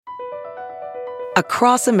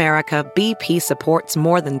Across America, BP supports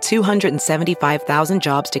more than 275,000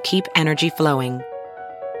 jobs to keep energy flowing.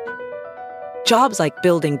 Jobs like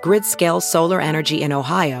building grid-scale solar energy in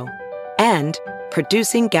Ohio and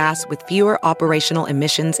producing gas with fewer operational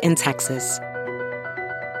emissions in Texas.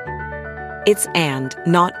 It's and,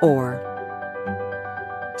 not or.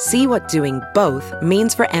 See what doing both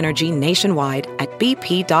means for energy nationwide at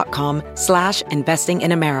bp.com/investing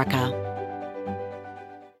in America.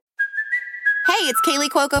 Hey, it's Kaylee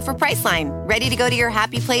Cuoco for Priceline. Ready to go to your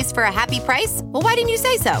happy place for a happy price? Well, why didn't you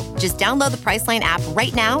say so? Just download the Priceline app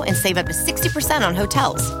right now and save up to 60% on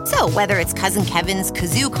hotels. So whether it's Cousin Kevin's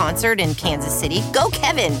Kazoo Concert in Kansas City, go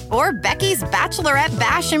Kevin, or Becky's Bachelorette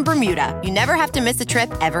Bash in Bermuda, you never have to miss a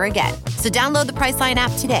trip ever again. So download the Priceline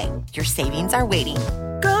app today. Your savings are waiting.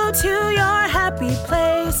 Go to your happy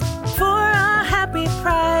place for a happy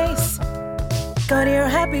price. Go to your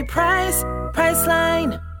happy price,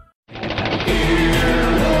 Priceline.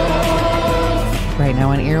 Right now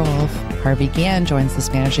on Earwolf, Harvey Gann joins the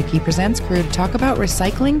Spanish Key Presents crew to talk about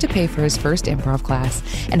recycling to pay for his first improv class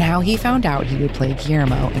and how he found out he would play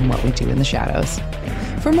Guillermo in What We Do in the Shadows.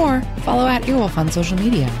 For more, follow @Earwolf on social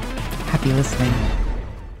media. Happy listening.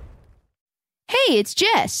 Hey, it's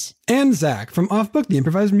Jess. And Zach from Off Book, the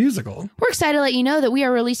improvised musical. We're excited to let you know that we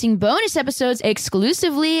are releasing bonus episodes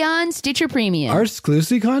exclusively on Stitcher Premium. Our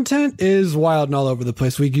exclusive content is wild and all over the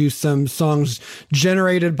place. We use some songs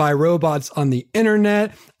generated by robots on the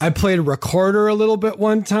internet. I played a recorder a little bit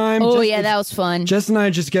one time. Oh, yeah, that was fun. Jess and I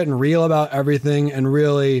just getting real about everything and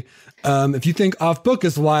really... if you think Off Book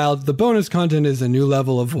is wild, the bonus content is a new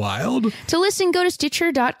level of wild. To listen, go to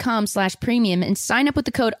Stitcher.com/premium and sign up with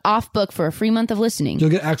the code OFFBOOK for a free month of listening. You'll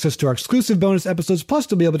get access to our exclusive bonus episodes, plus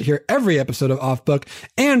you'll be able to hear every episode of Off Book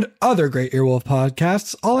and other great Earwolf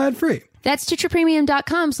podcasts, all ad-free. That's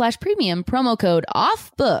StitcherPremium.com/premium, promo code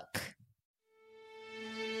OFFBOOK.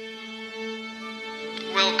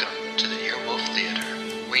 Welcome to the Earwolf Theater.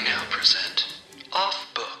 We now present Off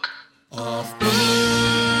Book. Off Book.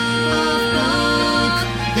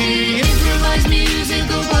 The improvised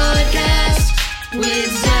musical podcast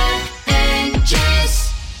with Zach and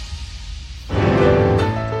Jess.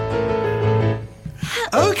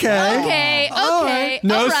 Okay. All right.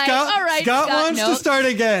 No, all right. Scott. All right. Scott wants to start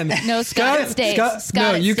again. No, Scott stays. Scott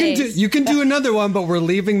no, you stays. you can do another one, but we're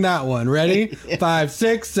leaving that one. Ready? 5,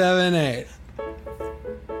 6, 7, 8.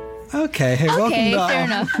 Okay, welcome to fair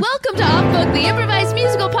enough. Welcome to Off Book, the improvised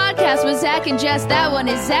musical podcast with Zach and Jess. That one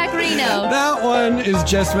is Zach Reno. That one is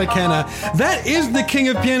Jess McKenna. That is the king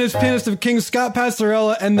of pianists, pianist of kings, Scott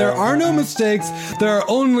Passarella, and there are no mistakes. There are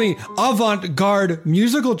only avant-garde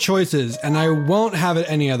musical choices, and I won't have it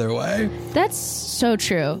any other way. That's so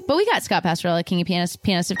true. But we got Scott Passarella, king of pianists,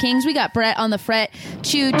 pianist of kings. We got Brett on the fret,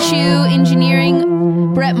 choo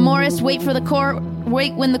engineering. Brett Morris, wait when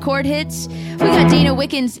the chord hits. We got Dana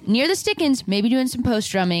Wickens near the Stickins, maybe doing some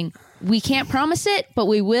post drumming. We can't promise it, but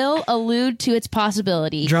we will allude to its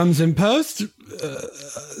possibility. Drums in post?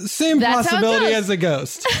 Same That's possibility as a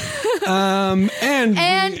ghost. And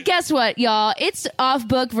guess what, y'all? It's Off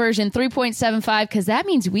Book version 3.75 because that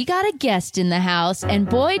means we got a guest in the house. And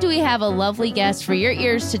boy, do we have a lovely guest for your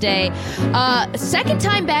ears today. Second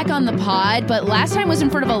time back on the pod, but last time was in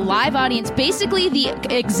front of a live audience. Basically the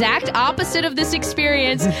exact opposite of this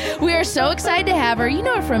experience. We are so excited to have her. You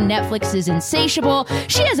know her from Netflix's Insatiable.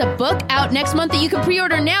 She has a book out next month that you can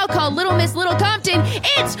pre-order now called Little Miss Little Compton.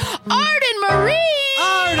 It's Arden Marie!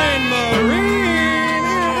 Arden Marie!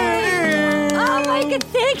 Oh my God,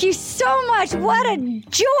 thank you so much. What a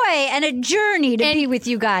joy and a journey to be with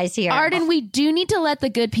you guys here. Arden, we do need to let the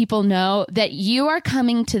good people know that you are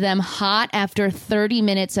coming to them hot after 30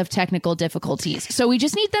 minutes of technical difficulties. So we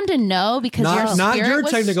just need them to know because not your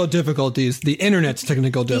technical difficulties, the internet's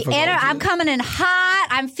technical difficulties. I'm coming in hot.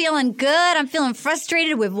 I'm feeling good. I'm feeling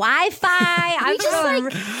frustrated with Wi-Fi. I'm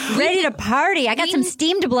just ready to party. I got some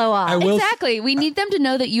steam to blow off. Exactly. We need them to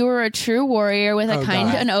know that you are a true warrior with a kind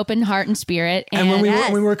and open heart and spirit. And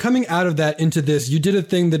when we were coming out of that into this, you did a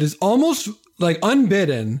thing that is almost like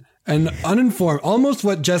unbidden and uninformed, almost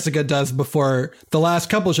what Jessica does before the last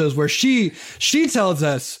couple shows, where she tells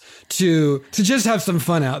us to just have some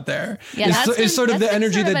fun out there. Yeah, it's sort of the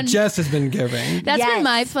energy that Jess has been giving. That's been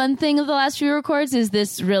my fun thing of the last few records, is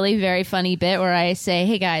this really very funny bit where I say,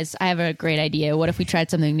 hey guys, I have a great idea. What if we tried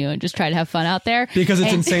something new and just try to have fun out there? Because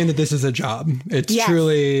it's insane that this is a job. It's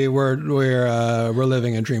truly, we're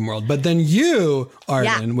living a dream world. But then you,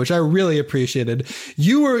 Arden, which I really appreciated,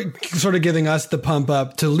 you were sort of giving us the pump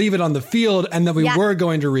up to leave it on the field and that we were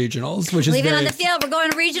going to regionals, which is leave it on the field. We're going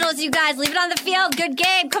to regionals, you guys. Leave it on the field. Good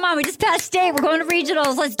game. Come on. We just passed state. We're going to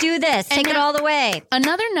regionals. Let's do this. Take it all the way.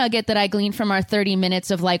 Another nugget that I gleaned from our 30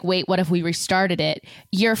 minutes of like, wait, what if we restarted it?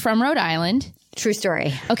 You're from Rhode Island. True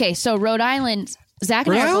story. Okay, so Rhode Island, Zach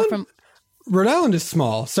and Rhode I are both Island? from... Rhode Island is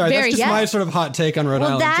small. Sorry, Very, that's just yeah. my sort of hot take on Rhode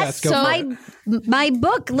Island. That's Jess, go for it. my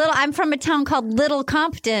book. I'm from a town called Little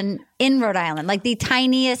Compton in Rhode Island, like the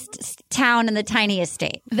tiniest town in the tiniest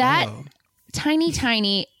state. That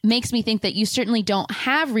tiny makes me think that you certainly don't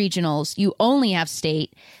have regionals. You only have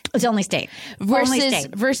state. It's only state. Only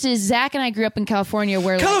state. Versus Zach and I grew up in California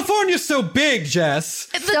where California's so big, Jess.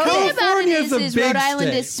 the thing about it California's a is big Rhode Island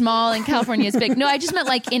state. is small and California is big. No, I just meant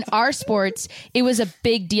like in our sports, it was a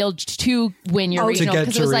big deal to win your regional get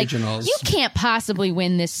because to it was like regionals. you can't possibly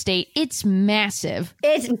win this state. It's massive.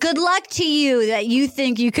 It's good luck to you that you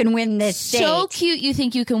think you can win this state. So cute. You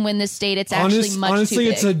think you can win this state? It's actually much honestly, too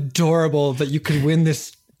big. it's adorable that you could win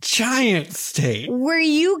this giant state. Were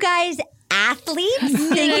you guys athletes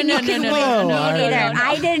thinking you could win?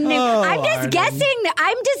 I didn't. I'm just guessing.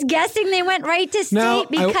 I'm just guessing they went right to state Now,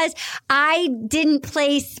 because I didn't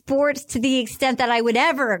play sports to the extent that I would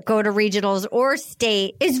ever go to regionals or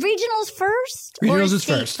state. Is regionals first? or Regionals is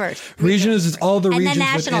state first. Regionals is all the and regions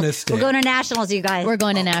then within a nationals. state. We're going to nationals, you guys. We're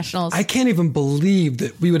going to nationals. I can't even believe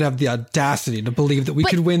that we would have the audacity to believe that we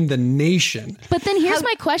could win the nation. But then here's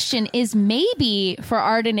my question: is maybe for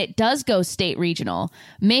Arden it does go state regional?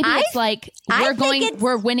 Maybe it's like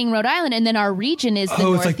we're winning Rhode Island, and then our region is the it's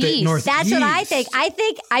Northeast. like the Northeast. That's what I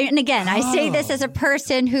think. And again, I say this as a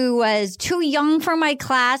person who was too young for my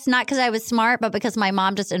class, not because I was smart, but because my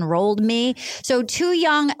mom just enrolled me. So too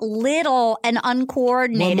young, little, and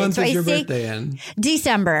uncoordinated. What month so is I your think birthday in?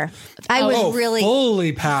 December. I was really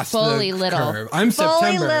fully past fully the little. curve. I'm Fully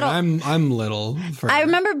September. little. And I'm little. I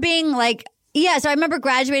remember being like, so I remember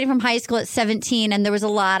graduating from high school at 17 and there was a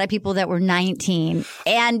lot of people that were 19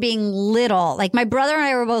 and being little. Like my brother and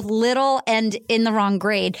I were both little and in the wrong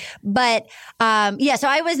grade. But, so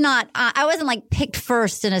I wasn't like picked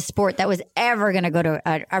first in a sport that was ever going to go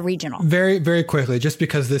to a regional. Very, very quickly, just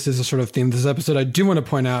because this is a sort of theme of this episode, I do want to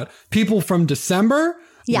point out people from December,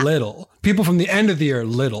 little. People from the end of the year,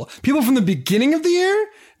 little. People from the beginning of the year,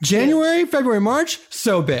 January, February, March,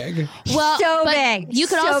 so big. Well, So but big. You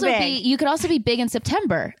could So also big. be big in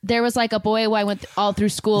September. There was like a boy who I went all through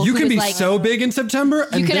school. You who can was be like, so big in September,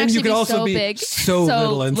 and could then actually you could be also so be big, so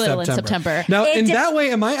little in September. Now, in that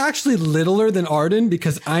way, am I actually littler than Arden?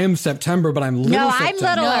 Because I am September, but I'm little No, I'm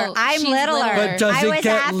September. littler. No, I'm she's littler. littler. But does I it was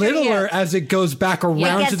get after littler you. as it goes back around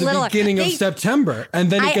gets to the littler. beginning of September? And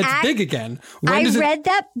then it gets big again. When does it? read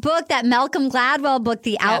that book, that Malcolm Gladwell book,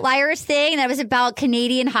 The Outliers thing, that was about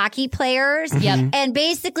Canadian hockey players. Yep. And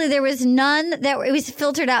basically there was none that it was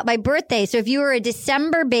filtered out by birthday. So if you were a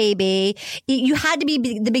December baby, you had to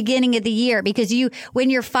be the beginning of the year because when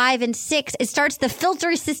you're 5 and 6, it starts, the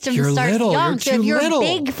filter system You're starts little. young. You're So if too you're little.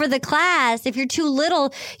 big for the class, if you're too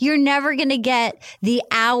little, you're never going to get the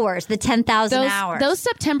hours, the 10,000 hours. Those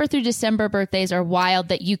September through December birthdays are wild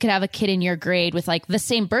that you could have a kid in your grade with like the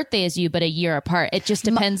same birthday as you, but a year apart. It just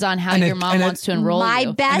depends on how your mom wants to enroll My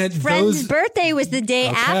you. best friend's birthday was the day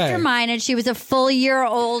after mine, and she was a full year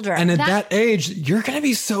older. And at that age, you're going to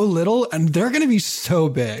be so little, and they're going to be so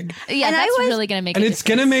big. Yeah, And that's I was- really going to make And a it's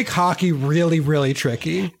going to make hockey really, really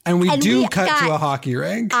tricky. And we do cut to a hockey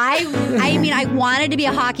rink. I mean, I wanted to be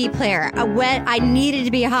a hockey player. I needed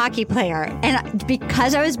to be a hockey player. And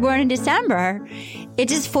because I was born in December, it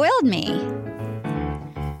just foiled me.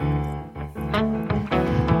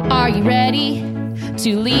 Are you ready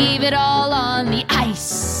to leave it all on the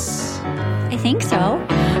ice? I think so.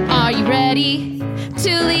 Are you ready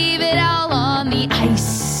to leave it all on the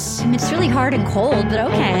ice? I mean, it's really hard and cold, but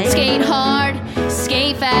okay. Skate hard,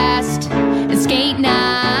 skate fast, and skate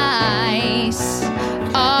nice.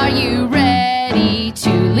 Are you ready to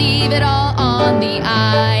leave it all on the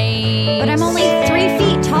ice? But I'm only 3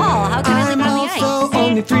 feet tall. How can I live I'm on the also ice?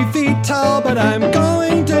 only 3 feet tall, but I'm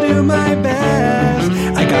going to do my best.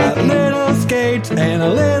 I got little skates and a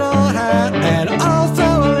little hat and also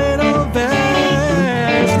a little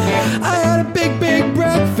vest. I had a big, big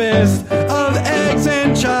breakfast of eggs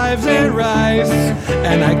and chives and rice,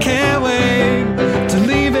 and I can't wait to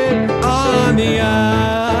leave it on the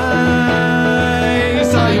ice.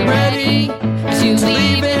 Are you ready to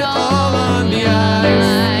leave it all on the You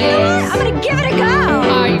know what? ice? I'm going to give it a go.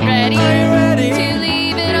 Are you ready Are you ready to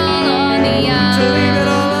leave it all on the ice? to leave it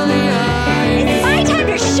all on the ice? It's my time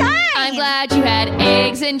to shine. I'm glad you had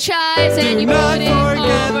eggs and chives and Do you not put it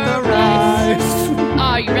forget over the rice. rice.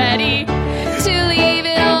 Are you ready to leave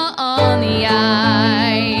it all on the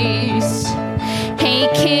ice? Hey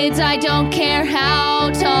kids, I don't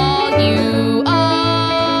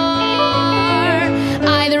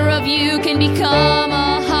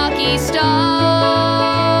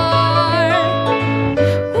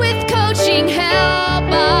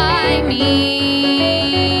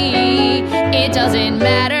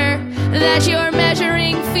Match your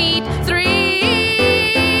measuring feet 3.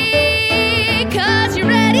 'Cause you're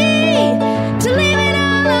ready to leave it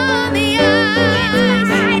all on the ice. It's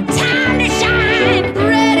my time to shine.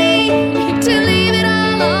 Ready to leave it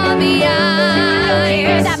all on the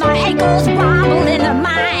ice. That my ankles wobble in the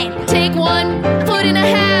mind. Take 1 foot and a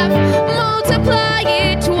half, multiply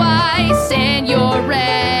it twice, and you're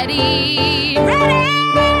ready. Ready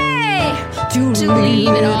To leave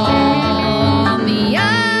it all on the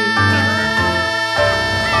ice.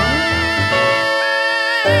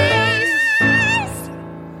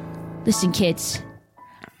 Listen, kids.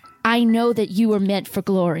 I know that you were meant for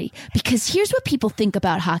glory because here's what people think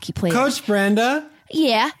about hockey players. Coach Brenda,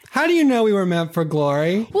 Yeah. how do you know we were meant for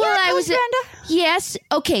glory? Well, I was. Brenda. Yes.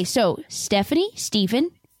 Okay. So, Stephanie, Stephen,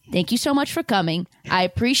 thank you so much for coming. I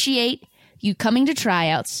appreciate you coming to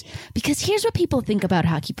tryouts because here's what people think about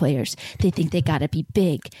hockey players. They think they gotta be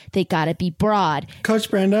big. They gotta be broad. Coach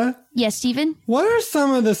Brenda, Yes, Stephen? what are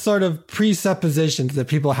some of the sort of presuppositions that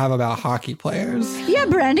people have about hockey players? Yeah,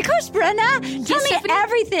 Brenda, Coach Brenda, tell me Stephanie?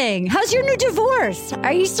 everything. How's your new divorce?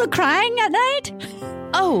 Are you still crying at night?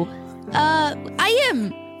 Oh, I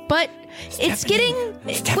am. But it's getting.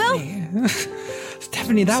 Well,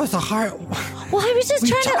 Stephanie, that was a hard. Well, I was just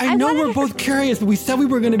trying to. I know wanted we're her- both curious, but we said we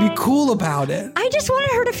were going to be cool about it. I just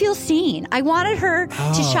wanted her to feel seen. I wanted her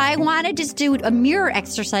to shy. I wanted to do a mirror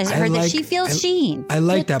exercise at her that she feels seen. I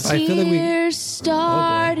like that, but I feel like we. tears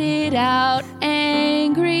started out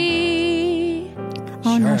angry.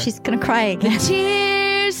 Oh no, Sure. she's gonna cry again.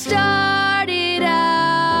 Tears started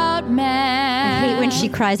out mad. I hate when she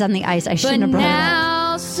cries on the ice. I But shouldn't have brought it up.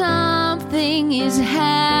 now something is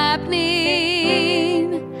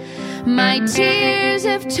happening. My tears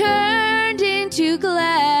have turned into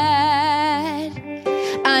glad.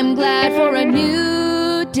 I'm glad for a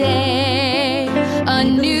new day, a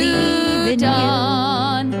new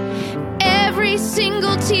dawn. Every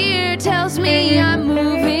single tear tells me I'm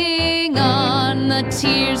moving on. The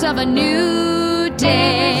tears of a new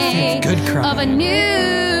day, Good cry. of a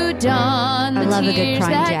new dawn. The I love a good tears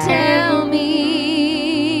crying that Jack. tell me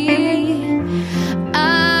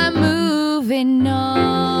I'm moving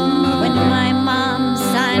on. When my mom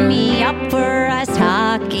signed me up for ice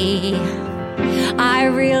hockey, I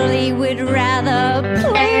really would rather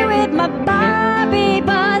play with my Barbie,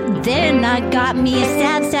 but then I got me a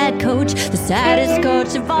sad, sad coach, the saddest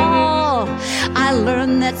coach of all. I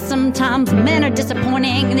learned that sometimes men are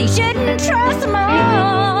disappointing and they shouldn't trust them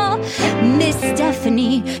all. Miss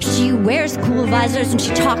Stephanie, she wears cool visors and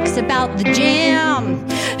she talks about the gym.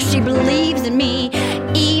 She believes in me,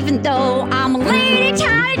 even though I'm a lady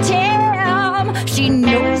tiny Tim. She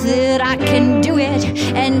knows that I can do it,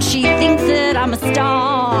 and she thinks that I'm a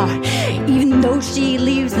star. Even though she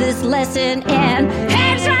leaves this lesson and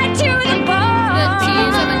heads right to the bar. The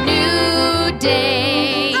tears of a new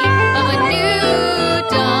day, of a new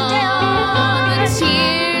dawn. The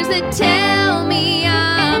tears that tell me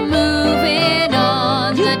I'm moving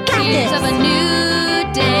on. You The got tears this. of a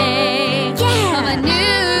new day, Yeah. of a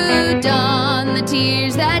new dawn. The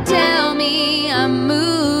tears that tell me I'm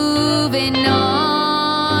moving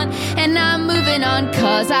on. And I'm moving on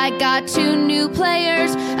 'cause I got 2 new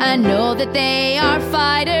players. I know that they are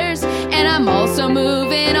fighters. And I'm also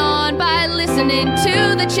moving on by listening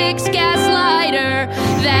to the Chicks Gaslighter.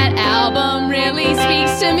 That album really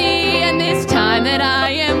speaks to me and this time that I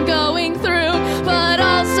am going through. But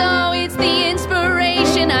also it's the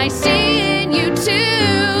inspiration I see in you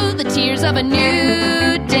too. The tears of a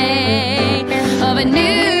new day, of a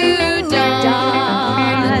new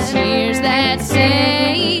dawn. The tears that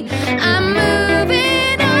say I'm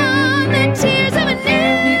moving on. The tears of a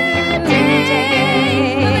new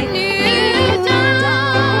day, of a new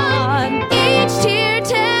dawn. Each tear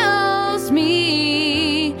tells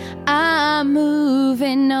me I'm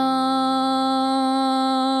moving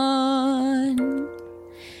on.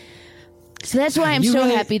 So that's why I'm You so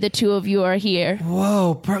really- happy the 2 of you are here.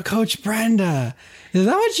 Whoa, Coach Brenda. Is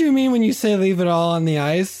that what you mean when you say leave it all on the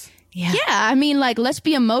ice? Yeah, I mean, like, let's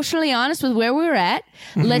be emotionally honest with where we're at.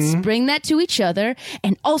 Let's bring that to each other.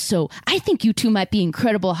 And also, I think you 2 might be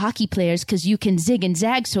incredible hockey players because you can zig and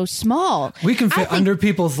zag so small. We can I fit think- under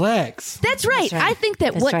people's legs. That's right. That's right. I think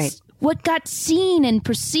that That's right. what got seen and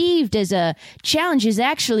perceived as a challenge is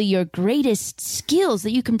actually your greatest skills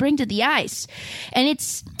that you can bring to the ice. And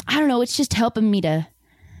it's, I don't know, it's just helping me to...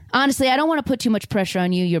 Honestly, I don't want to put too much pressure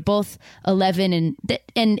on you. You're both 11 and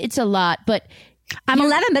it's a lot, but... I'm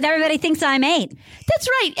 11, but everybody thinks I'm 8. That's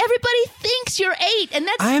right. Everybody thinks you're 8, and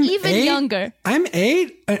that's I'm even 8? younger. I'm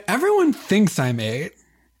 8? Everyone thinks I'm 8.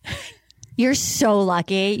 You're so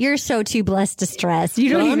lucky. You're so too blessed to stress. You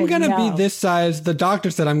don't I'm even going to know. be this size. The doctor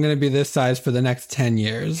said I'm going to be this size for the next 10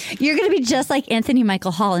 years. You're going to be just like Anthony Michael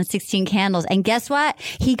Hall in 16 Candles. And guess what?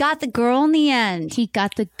 He got the girl in the end. He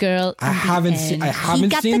got the girl. I haven't seen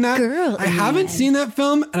got seen the that. girl I in the haven't end. seen that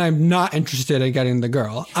film, and I'm not interested in getting the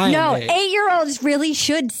girl. No, am 8-year-olds really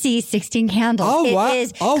should see 16 Candles. It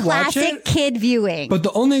is I'll watch classic it. kid viewing. But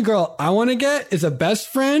the only girl I want to get is a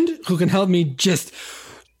best friend who can help me just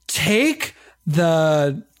take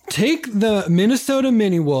the Minnesota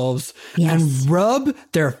Mini Wolves and rub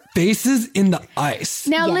their faces in the ice.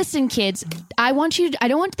 Now, listen, kids, I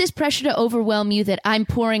don't want this pressure to overwhelm you that I'm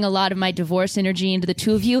pouring a lot of my divorce energy into the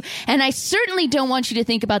two of you. And I certainly don't want you to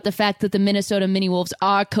think about the fact that the Minnesota Mini Wolves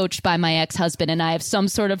are coached by my ex-husband and I have some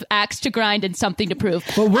sort of axe to grind and something to prove.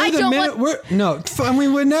 But I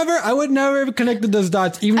would never have connected those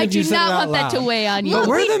dots, even I if you do said it not out want that loud. to weigh on you. But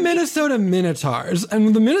we're the Minnesota Minotaurs,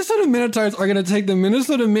 and the Minnesota Minotaurs are going to take the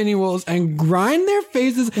Minnesota Mini Wolves and grind their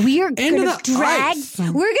faces We are into going the to drag. ice.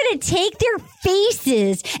 We're going to take their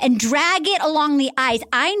faces and drag it along the ice.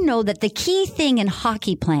 I know that the key thing in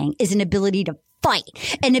hockey playing is an ability to fight,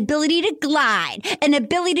 an ability to glide, an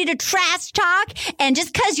ability to trash talk. And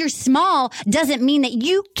just because you're small doesn't mean that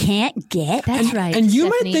you can't get. That's right. And you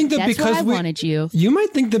Stephanie. might think that That's because why I wanted you. You might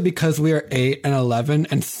think that because we are 8 and 11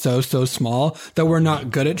 and so small that we're not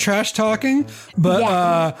good at trash talking. But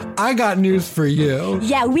I got news for you.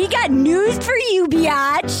 Yeah, we got news for you,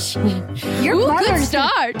 biatch. Your Ooh, good mother's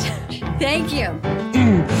start. Thank you.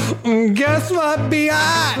 Guess what,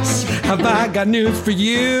 biatch? Have I got news for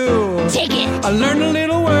you? Take it. I learned a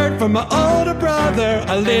little word from my older brother,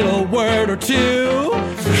 a little word or two.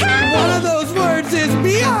 One of those words is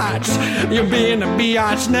biatch. You're being a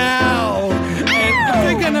biatch now. And if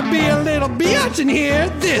you're gonna be a little biatch in here,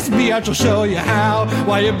 this biatch will show you how.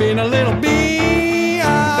 Why you're being a little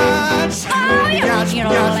biatch. Oh, you're Biatch, being a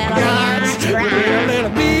biatch, little biatch. biatch. You're being a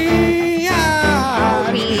little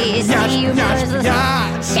biatch. We see Biatch, you biatch, versus-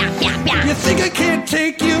 biatch. Yeah, yeah, yeah. You think I can't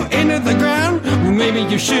take you into the ground? Well, maybe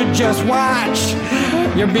you should just watch.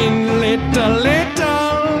 You're being little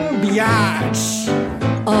biatch.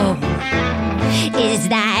 Oh, is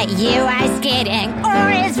that you ice skating or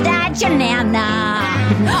is that your nana?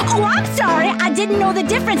 Oh, I'm sorry, I didn't know the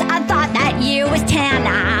difference. I thought that you was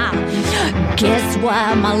Tana. Guess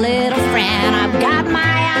what, my little friend? I've got my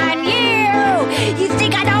eye on you. You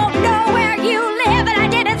think I don't know where you live, and I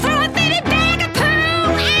didn't throw a baby bag of poo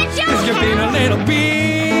at your Cause you're being a little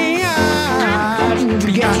biatch.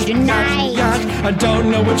 tonight. I don't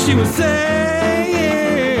know what she was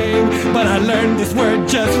saying, but I learned this word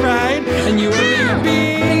just right. And you were a little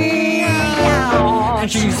biatch.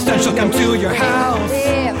 And she said she'll come to your house.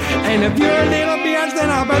 And if you're a little biatch, then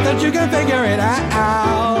I'll bet that you can figure it out.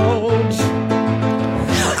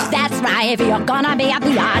 That's right, if you're gonna be a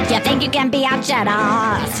biatch, you think you can be out at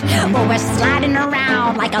us. But we're sliding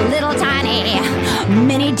around like a little tiny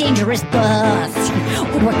mini dangerous bus.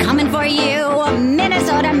 We're coming for you,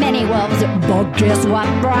 Minnesota Mini Wolves. But guess what,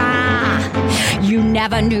 brah? You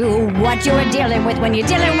never knew what you were dealing with when you're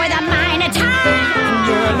dealing with a Minotaur.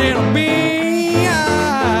 You're a little biatch.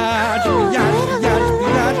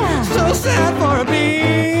 Biatch. So sad for a biatch.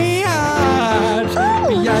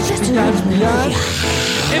 Biatch.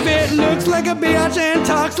 If it looks like a biatch and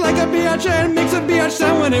talks like a biatch and makes a biatch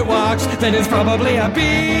sound when it walks, then it's probably a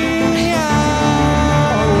biatch.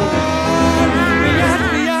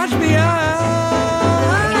 Biatch,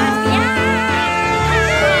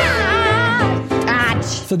 biatch.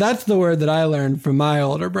 So that's the word that I learned from my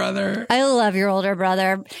older brother. I love your older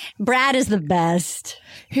brother. Brad is the best.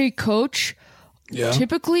 Hey, Coach. Yeah.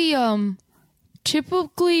 Typically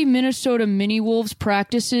Minnesota Mini Wolves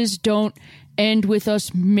practices don't end with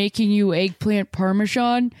us making you eggplant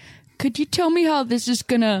parmesan. Could you tell me how this is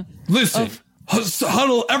gonna... Listen,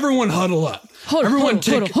 huddle, everyone huddle up. Everyone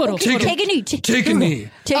take a knee. Take a knee.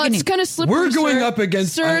 It's kind of slippery. We're going sir. up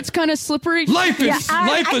against... Sir, it's kind of slippery. Life is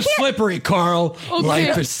slippery, Carl. Okay.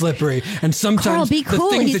 Life is slippery. And sometimes Carl, be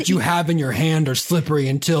cool. the things that you have in your hand are slippery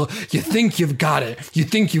until you think you've got it. You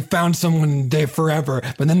think you found someone there forever,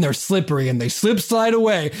 but then they're slippery and they slide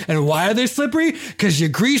away. And why are they slippery? Because you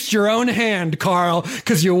greased your own hand, Carl.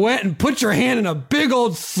 Because you went and put your hand in a big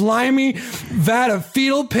old slimy vat of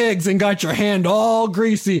fetal pigs and got your hand all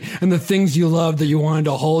greasy. And the things you loved that you wanted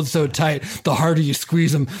to hold so tight. The harder you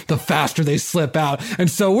squeeze them, the faster they slip out. And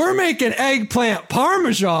so we're making eggplant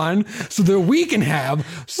parmesan so that we can have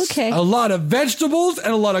a lot of vegetables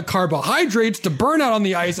and a lot of carbohydrates to burn out on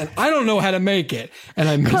the ice. And I don't know how to make it. And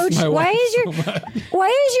I miss Coach, my wife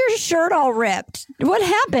why is your shirt all ripped? What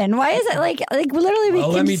happened? Why is it like literally we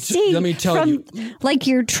can see let me tell from you. like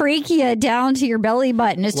your trachea down to your belly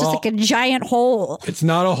button? It's just like a giant hole. It's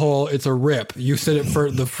not a hole. It's a rip. You said it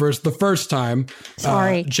for the first time.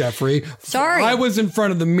 Sorry, Jeffrey. Sorry. I was in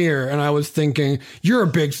front of the mirror and I was thinking, you're a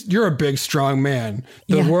big, strong man.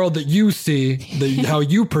 The world that you see, how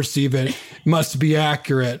you perceive it, must be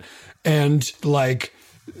accurate. And like,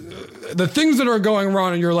 the things that are going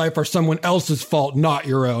wrong in your life are someone else's fault, not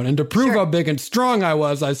your own. And to prove how big and strong I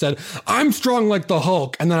was, I said, I'm strong like the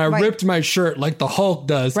Hulk. And then I ripped my shirt like the Hulk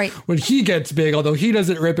does when he gets big. Although he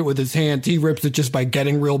doesn't rip it with his hands, he rips it just by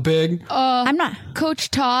getting real big. I'm not.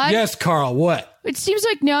 Coach Todd? Yes, Carl, what? It seems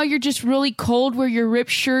like now you're just really cold where your ripped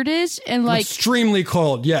shirt is and like extremely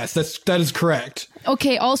cold. Yes, that is correct.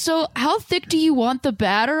 Okay, also, how thick do you want the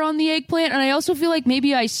batter on the eggplant? And I also feel like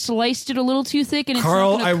maybe I sliced it a little too thick and it's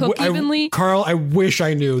not going to cook evenly. Carl, I wish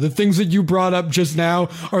I knew. The things that you brought up just now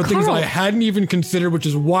are things that I hadn't even considered, which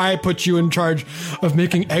is why I put you in charge of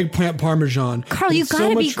making eggplant parmesan. Carl, you got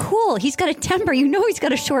to be cool. He's got a temper. You know he's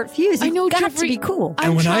got a short fuse. I know, got Jeffrey, to be cool.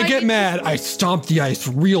 And when I get mad, I stomp the ice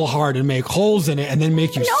real hard and make holes in it and then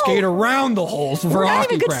make you skate around the holes for We're hockey not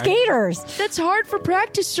even good practice. skaters. That's hard for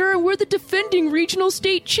practice, sir. We're the defending regional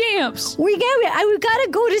state champs. We got to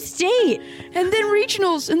go to state. And then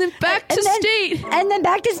regionals. And then back to state. And then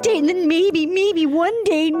back to state. And then maybe one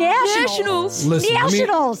day nationals. Listen,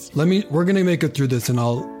 nationals. we're going to make it through this and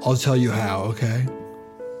I'll tell you how, okay?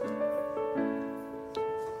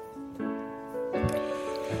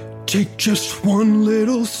 Take just one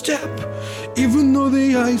little step, even though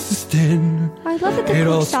the ice is thin. I love that the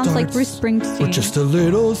coach sounds like Bruce Springsteen. With just a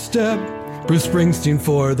little step, Bruce Springsteen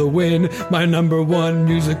for the win. My number one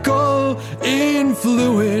musical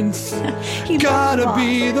influence. Gotta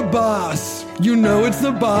be the boss. You know it's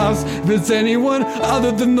the boss. If it's anyone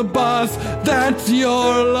other than the boss, that's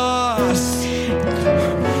your loss.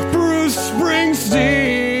 Bruce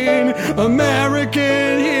Springsteen,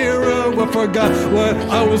 American hero. I forgot what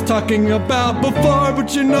I was talking about before,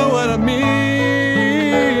 but you know what I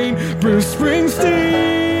mean. Bruce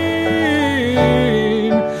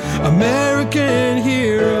Springsteen, American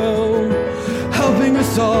hero, helping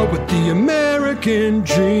us all with the American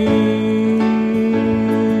dream.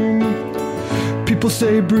 People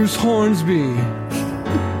say Bruce Hornsby,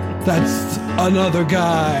 that's another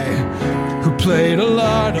guy who played a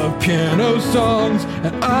lot of piano songs,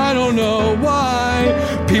 and I don't know why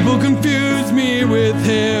people confuse me with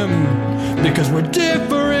him, because we're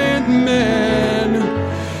different men.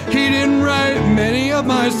 He didn't write many of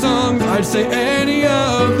my songs, I'd say any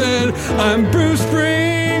of them. I'm Bruce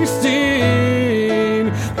Springsteen,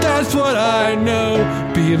 that's what I know.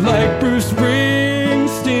 Be like Bruce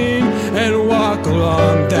Springsteen and walk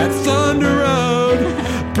along that thunder road.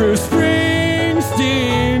 Bruce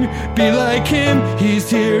Springsteen, be like him, he's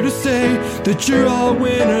here to say that you're all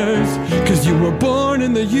winners, 'cause you were born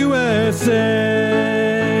in the USA.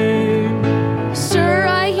 Sir,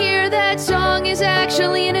 I hear that song is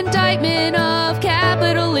actually an indictment of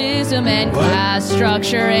capitalism and class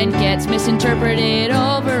structure and gets misinterpreted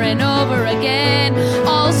over and over again.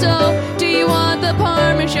 Also, do you want the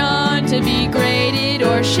Parmesan to be grated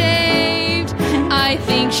or shaved? I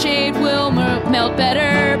think shaved will melt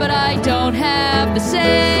better, but I don't have the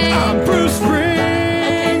say. I'm Bruce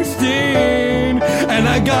Springsteen, and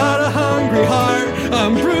I got a hungry heart.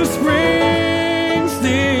 I'm Bruce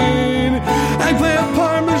Springsteen. Eggplant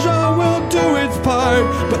Parmesan will do its part,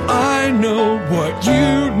 but I know what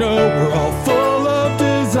you know. We're all full of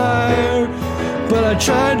desire, but I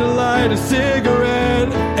tried to light a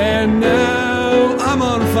cigarette, and now I'm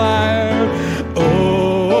on fire.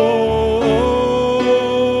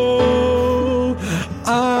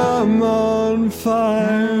 I'm on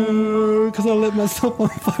fire because I lit myself on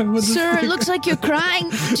fire with this Sir, it thing. looks like you're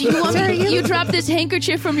crying. Do you want me? You dropped this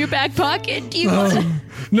handkerchief from your back pocket. Do you want?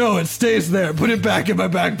 No, it stays there. Put it back in my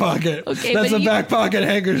back pocket. Okay, that's but a back pocket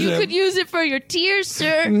handkerchief. You could use it for your tears,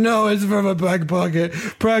 sir. No, it's for my back pocket.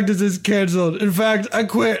 Practice is canceled. In fact, I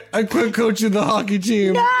quit. I quit coaching the hockey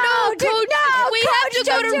team. No, Coach. We have to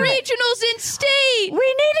go to regionals in state. We need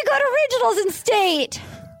to go to regionals in state.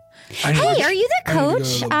 Hey, are you the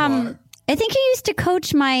coach? I think you used to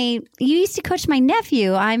coach my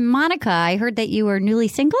nephew. I'm Monica. I heard that you were newly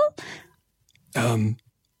single.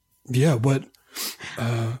 Yeah, what?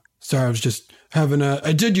 Sorry, I was just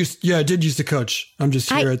I did used to coach. I'm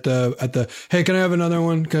just here at the. Hey, can I have another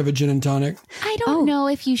one? Can I have a gin and tonic? I don't know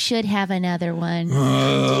if you should have another one.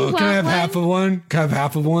 Can I have half of one? Can I have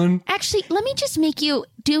half of one? Actually, let me just make you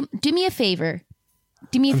do me a favor.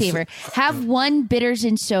 Do me a favor. Have one bitters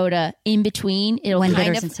and soda in between. It'll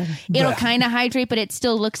kind of hydrate, but it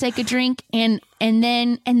still looks like a drink. And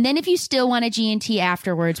then if you still want a G&T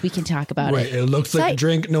afterwards, we can talk about it. It looks like a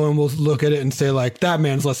drink. No one will look at it and say like, that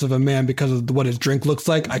man's less of a man because of what his drink looks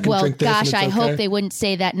like. I can drink this. Well, gosh, I hope they wouldn't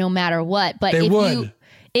say that no matter what. But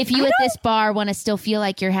if you at this bar want to still feel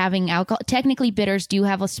like you're having alcohol, technically bitters do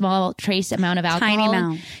have a small trace amount of alcohol. Tiny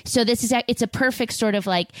amount. So it's a perfect sort of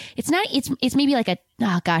like, it's maybe like I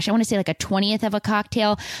want to say like a 20th of a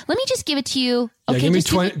cocktail. Let me just give it to you. Yeah,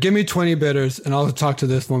 Okay, give me 20 bitters and I'll talk to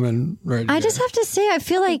this woman right now. I just have to say, I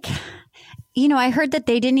feel like, I heard that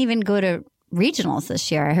they didn't even go to regionals this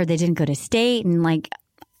year. I heard they didn't go to state and like,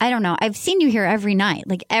 I don't know. I've seen you here every night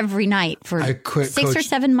for 6 or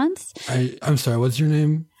 7 months. I'm sorry. What's your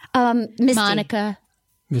name? Misty. Monica.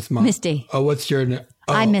 Miss Monica. Misty. Oh, what's your name?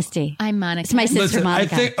 Oh. I'm Misty. I'm Monica. It's my sister,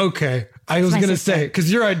 Monica. I was going to say,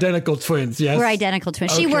 because you're identical twins, yes? We're identical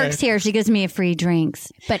twins. Okay. She works here. She gives me free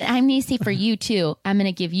drinks. But I'm Nisi for you, too. I'm going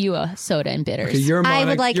to give you a soda and bitters. Okay, you're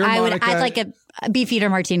Monica. I'd like a beefeater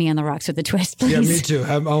martini on the rocks with a twist, please. Yeah, me too.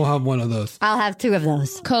 I'll have one of those. I'll have 2 of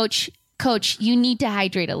those. Coach, you need to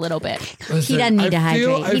hydrate a little bit. Listen, he doesn't need to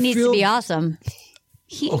hydrate. He needs to be awesome.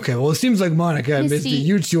 Okay, well, it seems like Monica and Misty,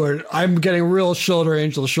 you two I'm getting real shoulder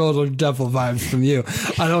devil vibes from you.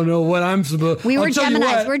 I don't know what I'm supposed. We're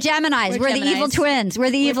Geminis. We're the evil twins. We're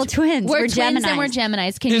the evil twins. We're Geminis. Twins and we're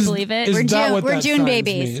Geminis. Can you believe it? We're June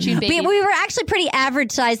babies. We were actually pretty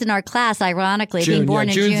average sized in our class, ironically, being born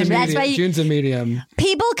in June. That's why June's a medium.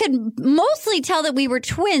 People could mostly tell that we were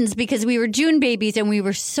twins because we were June babies and we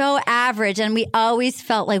were so average and we always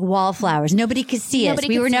felt like wallflowers. Nobody could see us.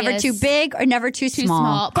 We were never too big or never too small.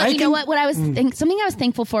 But you know what? What I was something I was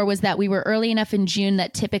thankful for was that we were early enough in June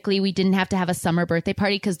that typically we didn't have to have a summer birthday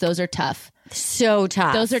party because those are tough. So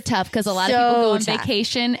tough. Those are tough because a lot of people go on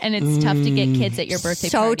vacation and it's tough to get kids at your birthday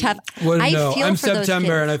party. So tough. Well, I'm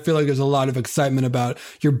September and I feel like there's a lot of excitement about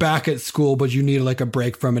you're back at school, but you need like a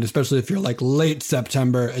break from it, especially if you're like late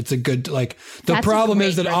September. It's a good the problem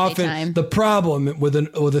is that often the problem with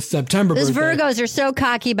a September birthday. Those Virgos are so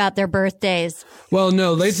cocky about their birthdays. Well,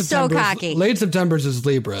 no, late September. So cocky. Late September's is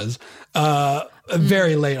Libras.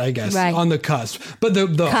 Very late, I guess, on the cusp. But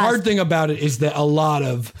the hard thing about it is that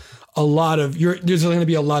there's going to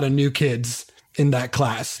be a lot of new kids in that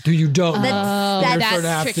class who you don't know. That's sort of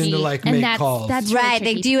having to make calls. That's right.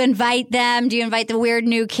 Do you invite them? Do you invite the weird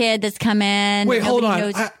new kid that's come in? Wait, hold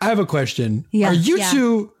on. I have a question. Yeah. Are you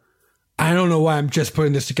two, I don't know why I'm just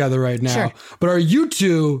putting this together right now, but are you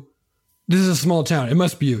two, this is a small town. It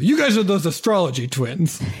must be you. You guys are those astrology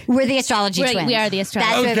twins. We're the astrology twins. We are the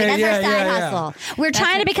astrology twins. That's our side hustle. We're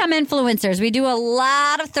trying to become influencers. We do a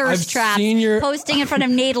lot of thirst traps, posting in front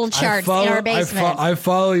of natal charts in our basement. I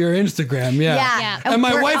follow your Instagram, yeah. And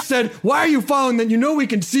my wife said, why are you following that? You know we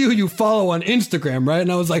can see who you follow on Instagram, right?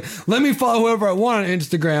 And I was like, let me follow whoever I want on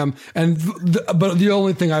Instagram. But the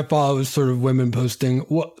only thing I follow is sort of women posting,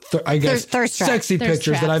 thirst sexy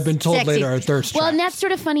pictures that I've been told later are thirst traps. Well, and that's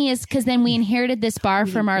sort of funny is because then we inherited this bar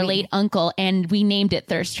from our late uncle and we named it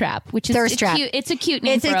Thirst Trap, which is cute. It's a cute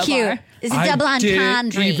name for a bar. It's a double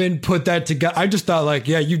entendre. I didn't even put that together. I just thought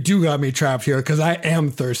you do got me trapped here because I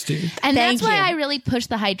am thirsty. And that's why I really push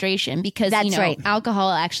the hydration because,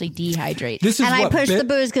 alcohol actually dehydrates. I push the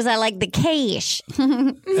booze because I like the cash.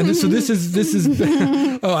 And so this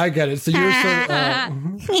is oh, I get it. So you're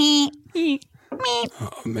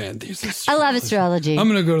oh man, these are I love astrology. I'm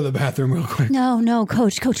gonna go to the bathroom real quick. No,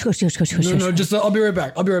 coach. No, just I'll be right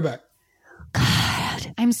back.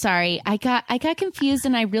 God, I'm sorry. I got confused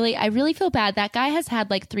and I really feel bad. That guy has had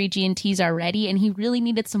like 3 G&Ts already and he really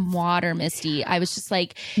needed some water, Misty. I was just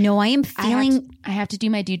like, no, I am feeling I have to do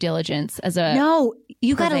my due diligence as a No,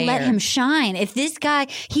 you got to let him shine. If this guy,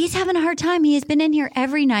 he's having a hard time. He has been in here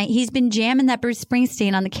every night. He's been jamming that Bruce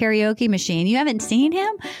Springsteen on the karaoke machine. You haven't seen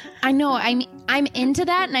him? I know. I'm into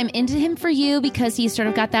that and I'm into him for you because he's sort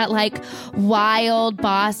of got that like wild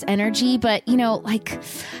boss energy. But,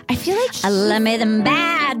 I feel like let me them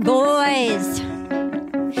bad boys.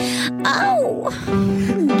 Oh,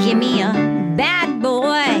 give me a bad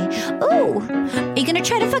boy. Ooh, are you gonna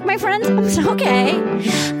try to fuck my friends? Okay.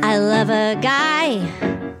 I love a guy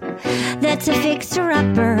that's a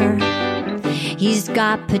fixer-upper. He's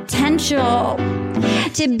got potential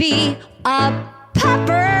to be a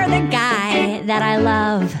popper, the guy that I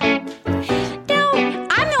love. No,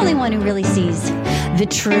 I'm the only one who really sees the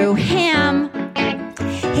true him.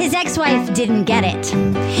 his ex-wife didn't get it.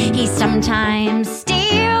 He sometimes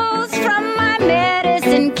steals from my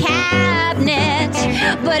medicine cabinet,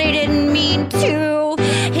 but he didn't mean to.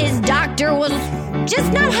 His doctor was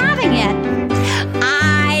just not having it.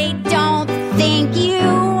 I don't think you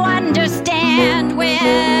understand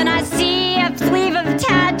when I see a sleeve of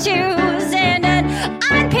tattoos and an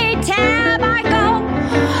unpaid tab. I go,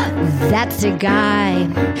 that's a guy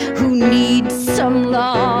who needs some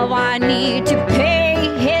love. I need to pay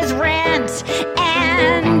his rent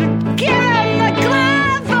and give him the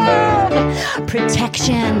glove of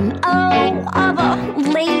protection. Oh, of a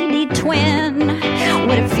lady twin.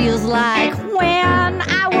 What it feels like when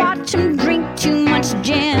I watch him drink too much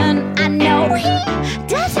gin. I know he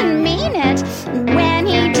doesn't mean it when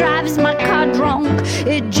he drives my car drunk.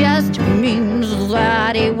 It just means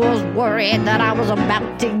that he was worried that I was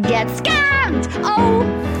about to get scammed. Oh,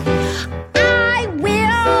 I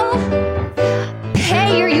will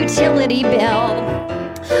pay your utility bill.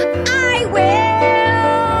 I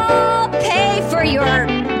will pay for your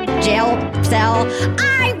jail cell.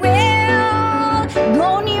 I will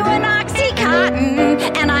loan you an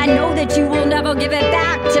Oxycontin, and I know that you will never give it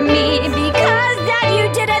back to me because that you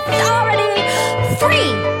did it already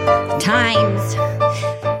 3 times.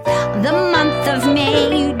 The month of May,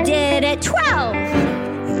 you did it 12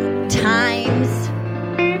 times.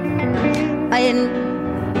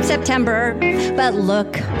 In September. But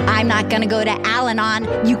look, I'm not going to go to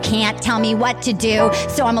Al-Anon. You can't tell me what to do.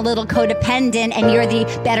 So I'm a little codependent and you're the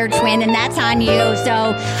better twin and that's on you.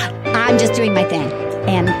 So I'm just doing my thing.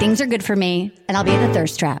 And things are good for me. And I'll be in the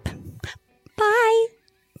thirst trap. Bye.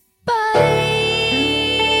 Bye.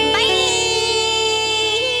 Bye.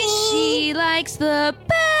 She likes the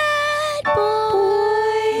bad boys.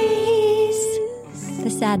 The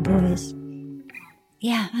sad boys.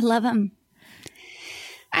 Yeah, I love them.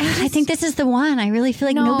 I think this is the one. I really feel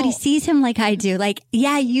like nobody sees him like I do. Like,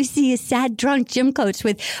 yeah, you see a sad, drunk gym coach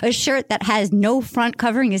with a shirt that has no front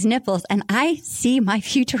covering his nipples, and I see my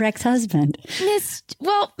future ex-husband.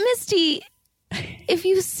 Misty, if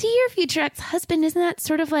you see your future ex-husband, isn't that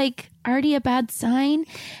sort of like already a bad sign?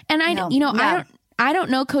 And I don't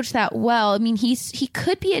know Coach that well. I mean, he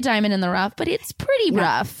could be a diamond in the rough, but it's pretty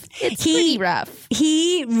rough. It's pretty rough.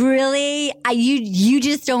 He really, you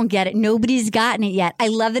just don't get it. Nobody's gotten it yet. I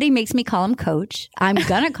love that he makes me call him Coach. I'm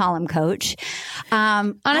gonna call him Coach.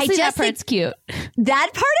 Honestly, that part's cute. That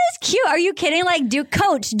part is cute. Are you kidding? Like,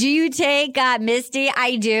 Coach, do you take Misty?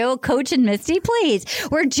 I do. Coach and Misty, please.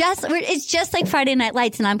 It's just like Friday Night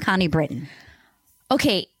Lights, and I'm Connie Britton.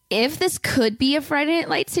 Okay. If this could be a Friday Night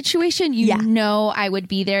Lights situation, you know I would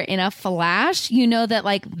be there in a flash. You know that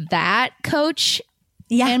like that Coach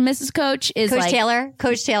and Mrs. Coach is Coach like Taylor.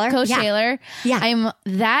 Coach Taylor. Yeah.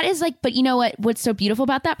 That is like, but you know what's so beautiful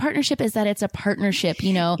about that partnership is that it's a partnership.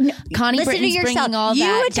 You know, Connie Britton's bringing all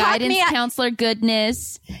that guidance, counselor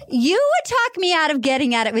goodness. You would talk me out of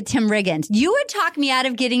getting at it with Tim Riggins. You would talk me out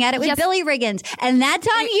of getting at it with Billy Riggins. And that's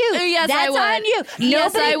on you. Yes, that's I would. on you.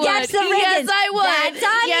 Yes, Nobody I would. gets the Riggins. Yes, I would. That's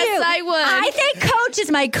on you. Yes, I would. I think Coach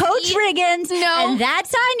is my Coach Riggins. No. And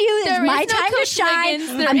that's on you. It's my time to shine.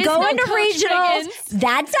 I'm going to regionals.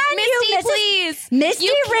 That's on you. Misty, please. Misty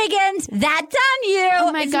Riggins, that's on you.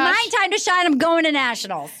 Oh my it's gosh. my time to shine. I'm going to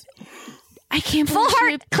nationals. I can't Full believe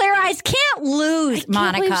heart, clear eyes, can't lose,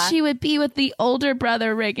 Monica. I can't believe she would be with the older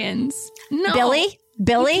brother Riggins. No. Billy?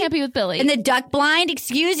 You can't be with Billy. In the duck blind?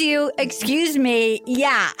 Excuse me.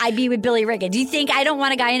 Yeah, I'd be with Billy Riggins. Do you think I don't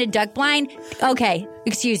want a guy in a duck blind? Okay,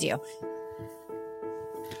 excuse you.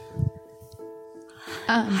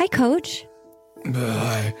 Hi, Coach.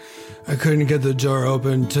 I couldn't get the door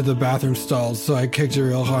open to the bathroom stalls, so I kicked it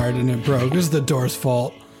real hard and it broke. It was the door's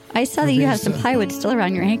fault. I saw that you have some plywood still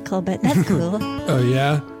around your ankle, but that's cool. Oh,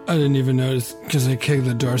 yeah? I didn't even notice because I kicked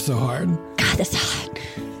the door so hard. God, that's hot.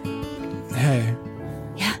 Hey.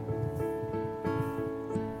 Yeah?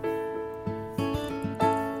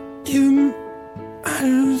 I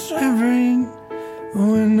was shivering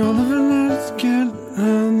when all the villains get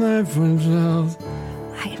on life themselves.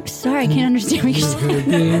 I'm sorry, I can't understand what you're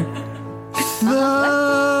saying.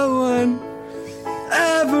 The one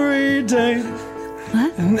every day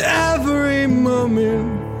and every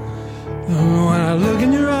moment. When I look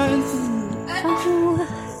in your eyes, that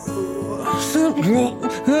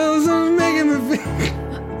was making me feel.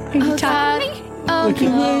 Are you talking to me? Oh,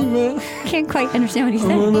 no. Can't quite understand what he's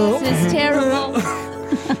saying. This is terrible.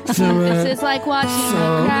 This is like watching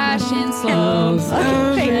a crash in slow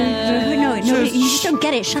motion. No, you just don't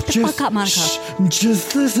get it. Shut the fuck up, Monica.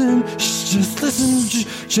 Just listen.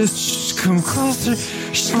 Just come closer.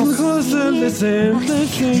 Come closer. Listen.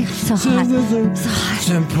 So hot. So hot.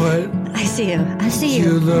 And put I see you. I see You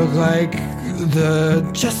you. look like the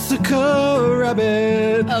Jessica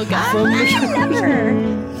Rabbit. Oh, God. From Never.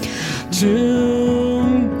 the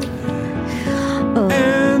tomb.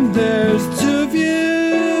 And there's two of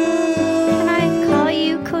you. Can I call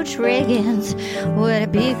you Coach Riggins? Would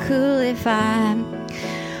it be cool if I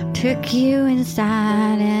took you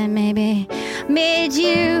inside and maybe made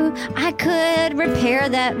you? I could repair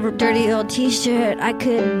that dirty old t-shirt. I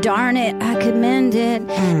could darn it. I could mend it.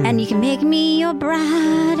 And you can make me your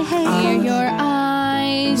bride. Hey, Clear Coach your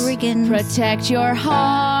eyes. Riggins. Protect your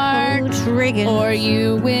heart. Coach Riggins. Or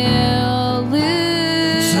you will lose.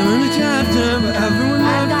 I've got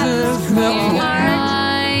Clear your heart,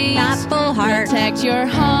 eyes. not full heart. Protect your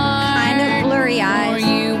heart. Kind of blurry Or eyes.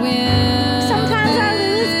 you will. Sometimes I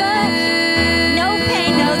lose, but no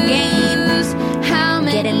pain, no gain. How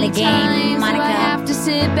many Get in the game, times Monica. do I have to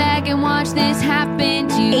sit back and watch this happen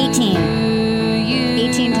to 18. you?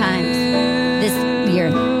 18 times this year.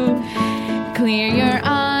 Clear your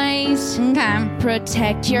eyes. Okay.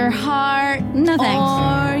 Protect your heart. No thanks.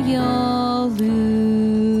 Or you'll lose.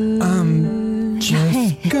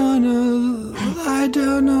 Just gonna lie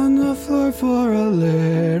down on the floor for a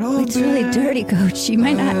little It's really dirty, Coach. You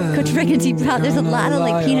might not, Coach Riggins. There's a lot of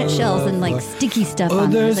like peanut shells and like sticky stuff on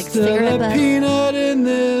there. there's There's like still cigarette a butts. peanut in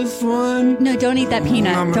this one. No, don't eat that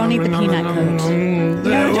peanut. Don't eat the peanut, Coach. That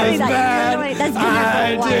don't was eat that. bad. No, wait, that's peanut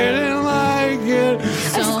I for what? didn't like it.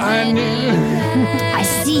 I knew. I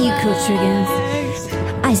see you, Coach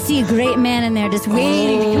Riggins. I see a great man in there just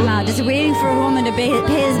waiting to come out, just waiting for a woman to pay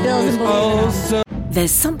his bills and believe in him.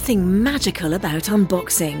 There's something magical about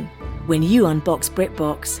unboxing. When you unbox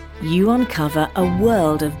BritBox, you uncover a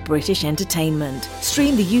world of British entertainment.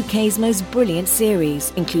 Stream the UK's most brilliant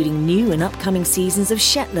series, including new and upcoming seasons of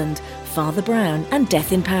Shetland, Father Brown and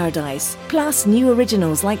Death in Paradise. Plus new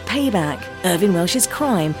originals like Payback, Irving Welsh's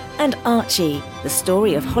Crime and Archie, the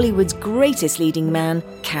story of Hollywood's greatest leading man,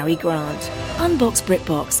 Cary Grant. Unbox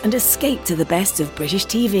BritBox and escape to the best of British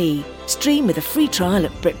TV. Stream with a free trial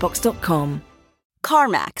at BritBox.com.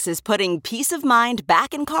 CarMax is putting peace of mind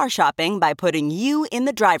back in car shopping by putting you in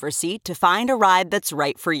the driver's seat to find a ride that's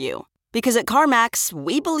right for you. Because at CarMax,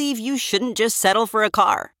 we believe you shouldn't just settle for a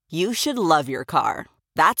car. You should love your car.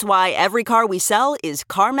 That's why every car we sell is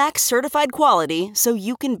CarMax certified quality, so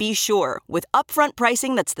you can be sure with upfront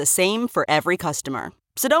pricing that's the same for every customer.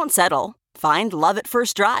 So don't settle. Find love at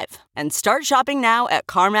first drive and start shopping now at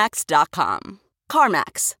CarMax.com.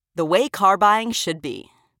 CarMax, the way car buying should be.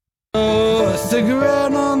 A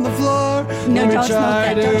cigarette on the floor. No, Let me don't smoke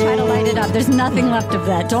that. Don't try to light it up. There's nothing left of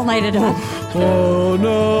that. Don't light it up. Oh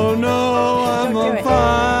no, no, I'm Don't do on it.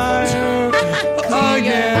 fire. Oh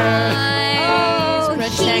yeah. Oh,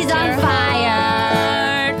 he's on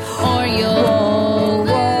fire. Or you'll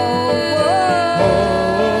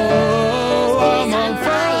I'm on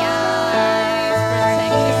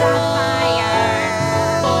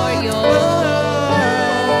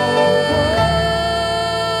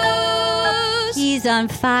He's on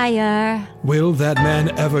fire. Will that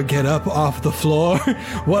man ever get up off the floor?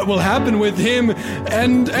 What will happen with him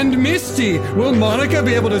and Misty? Will Monica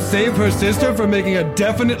be able to save her sister from making a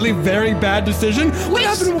definitely very bad decision? Which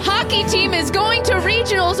hockey team is going to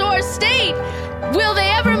regionals or state? Will they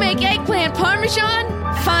ever make eggplant parmesan?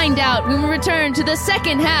 Find out when we return to the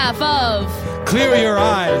second half of Clear Your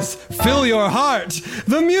Eyes, Fill Your Heart,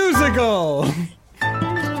 the musical.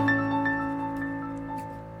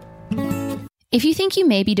 If you think you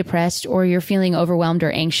may be depressed or you're feeling overwhelmed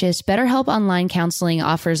or anxious, BetterHelp Online Counseling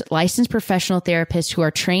offers licensed professional therapists who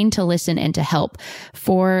are trained to listen and to help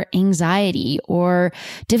for anxiety or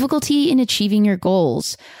difficulty in achieving your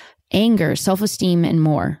goals, anger, self-esteem, and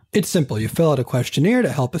more. It's simple. You fill out a questionnaire to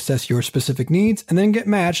help assess your specific needs and then get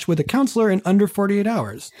matched with a counselor in under 48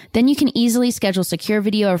 hours. Then you can easily schedule secure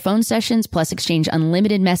video or phone sessions, plus exchange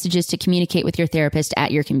unlimited messages to communicate with your therapist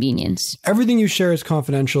at your convenience. Everything you share is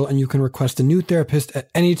confidential, and you can request a new therapist at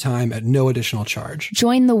any time at no additional charge.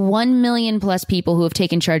 Join the 1 million plus people who have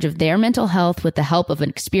taken charge of their mental health with the help of an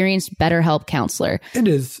experienced BetterHelp counselor. It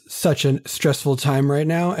is such a stressful time right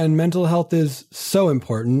now, and mental health is so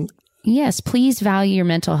important. Yes, please value your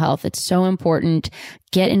mental health. It's so important.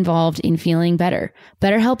 Get involved in feeling better.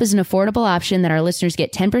 BetterHelp is an affordable option that our listeners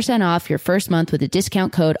get 10% off your first month with a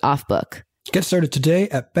discount code OFFBOOK. Get started today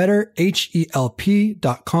at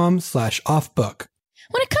betterhelp.com/offbook.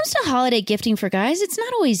 When it comes to holiday gifting for guys, it's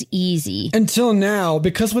not always easy. Until now,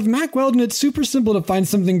 because with Mack Weldon, it's super simple to find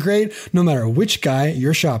something great no matter which guy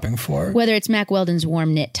you're shopping for. Whether it's Mack Weldon's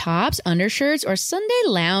warm knit tops, undershirts, or Sunday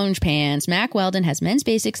lounge pants, Mack Weldon has men's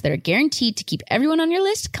basics that are guaranteed to keep everyone on your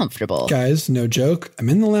list comfortable. Guys, no joke. I'm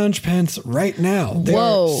in the lounge pants right now.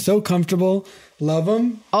 They're so comfortable. Love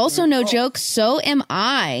them. Also, no joke, so am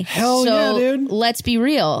I. Hell yeah, dude. Let's be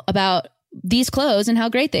real about these clothes and how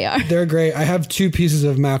great they are. They're great. I have 2 pieces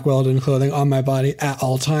of Mack Weldon clothing on my body at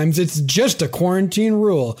all times. It's just a quarantine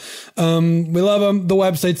rule. We love them. The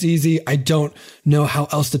website's easy. I don't know how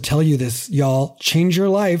else to tell you this, y'all. Change your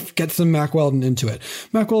life. Get some Mack Weldon into it.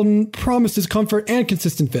 Mack Weldon promises comfort and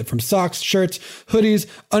consistent fit from socks, shirts, hoodies,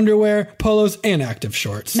 underwear, polos, and active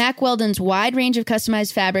shorts. Mack Weldon's wide range of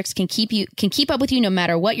customized fabrics can keep up with you no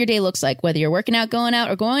matter what your day looks like, whether you're working out, going out,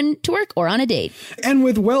 or going to work, or on a date. And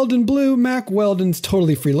with Weldon Blue, Mack Weldon's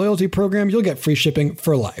totally free loyalty program, you'll get free shipping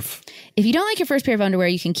for life. If you don't like your first pair of underwear,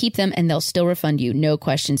 you can keep them and they'll still refund you. No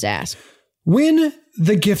questions asked. Win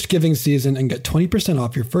the gift giving season and get 20%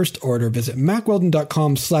 off your first order. Visit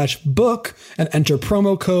MackWeldon.com/book and enter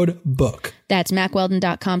promo code BOOK. That's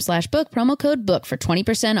MackWeldon.com/book, promo code BOOK for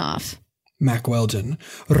 20% off. Mack Weldon,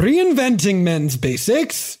 reinventing men's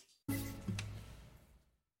basics.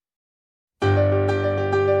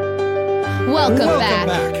 Welcome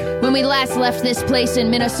back. When we last left this place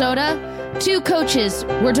in Minnesota, 2 coaches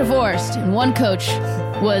were divorced and 1 coach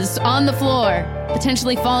was on the floor,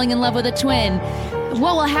 potentially falling in love with a twin.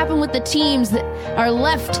 What will happen with the teams that are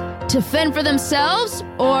left to fend for themselves,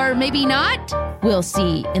 or maybe not? We'll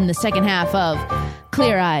see in the second half of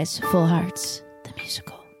Clear Eyes, Full Hearts, the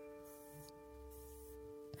musical.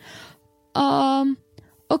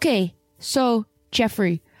 Okay, so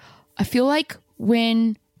Jeffrey, I feel like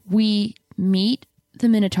when we meet the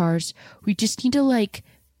Minotaurs, we just need to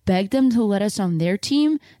beg them to let us on their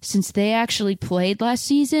team, since they actually played last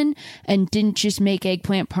season and didn't just make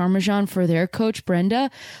eggplant parmesan for their coach Brenda.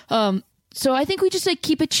 So I think we just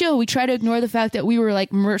keep it chill. We try to ignore the fact that we were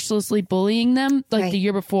mercilessly bullying them the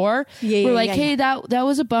year before. Hey, that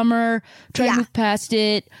was a bummer. Try to move past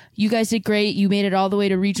it. You guys did great. You made it all the way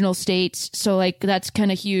to regional states. So that's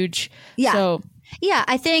kind of huge. Yeah. So yeah,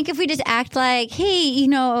 I think if we just act like, hey,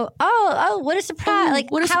 what a surprise!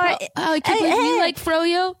 What a surprise! I can't believe you like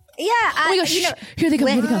Froyo. Yeah. Oh my gosh, here they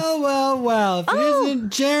come. Well. If it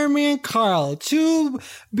isn't Jeremy and Carl, 2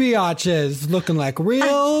 biatches looking like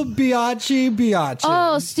real biatches.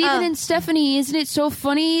 Oh, Stephen and Stephanie, isn't it so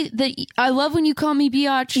funny that I love when you call me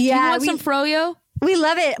biatch? Yeah, do you want some Froyo? We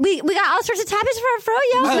love it. We got all sorts of toppings for our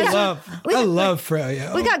Froyo. I love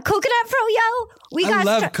Froyo. We got coconut Froyo. I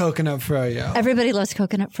love coconut Froyo. Everybody loves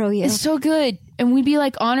coconut Froyo. It's so good. And we'd be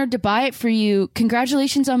honored to buy it for you.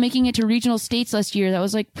 Congratulations on making it to regional states last year. That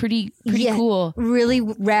was pretty cool. Really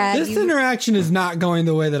rad. This interaction is not going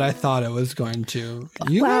the way that I thought it was going to.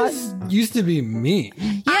 You guys used to be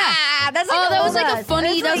mean. Yeah. That's that was a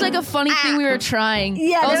funny thing we were trying.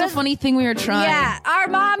 Yeah, that was a funny thing we were trying. Yeah, our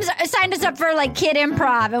moms signed us up for kid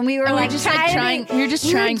improv, and we were trying. We were just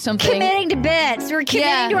trying something. Committing to bits. We were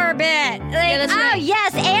committing to our bit.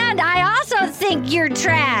 Yes, and I also think you're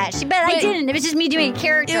trash, but I didn't. It was just me doing a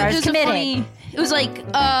character. I was committing. It was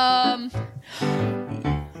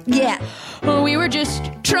yeah. We were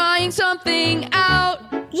just trying something out.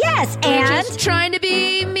 Yes, we and were just trying to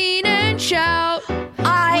be mean and shout.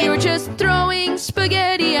 We were just throwing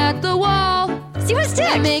spaghetti at the wall. See what sticks.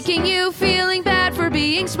 And making you feeling bad for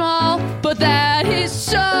being small. But that is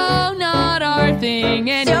so not our thing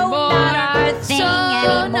anymore. Not our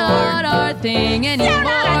thing anymore.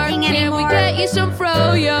 Can we get you some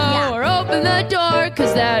Froyo or open the door?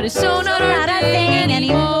 Cause that is so not our thing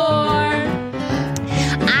anymore.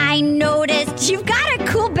 I noticed you've got a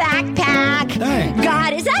cool backpack. Thanks.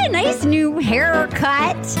 God, is that a nice new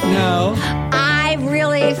haircut? No. I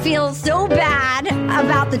really feel so bad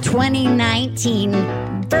about the 2019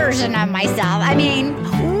 version of myself. I mean,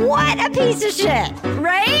 what a piece of shit,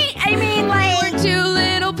 right? I mean, we're 2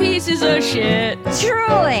 little pieces of shit.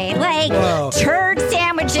 Truly, turd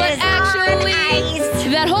sandwiches but actually, on ice.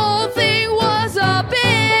 That whole thing was a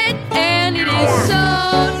bit, and it is so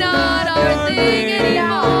not our thing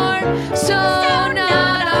anymore. So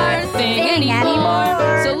not our thing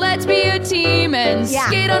anymore. So let's be a team and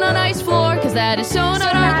skate on a nice floor, cause that is so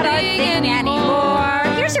not our thing anymore.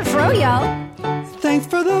 Here's your Froyo. Thanks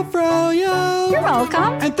for the Froyo. You're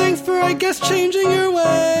welcome. And thanks for, I guess, changing your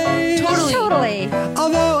ways. Totally.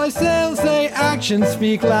 Although I still say actions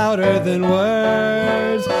speak louder than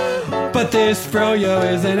words. But this Froyo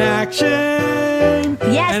is an action.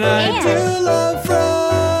 Yes, and I do love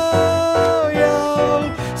Froyo.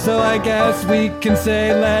 So I guess we can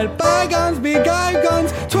say let bygones be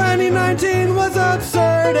bygones. 2019 was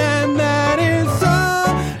absurd, and that is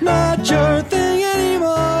so not your thing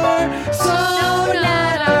anymore. So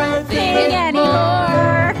not our thing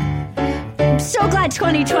anymore. I'm so glad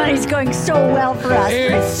 2020 is going so well for us.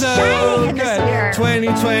 It's so shining in this good. year.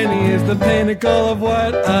 2020 is the pinnacle of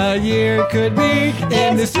what a year could be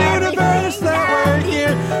in this universe that we're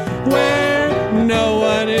here, where no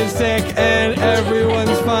one is sick and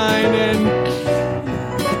everyone's fine. And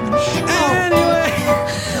anyway,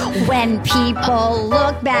 when people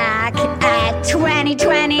look back at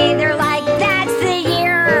 2020, they're like, that's the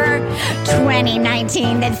year.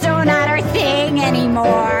 2019, that's so not our thing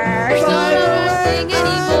anymore. It's not our thing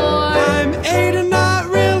anymore. I'm Aiden, not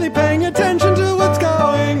really paying attention to what's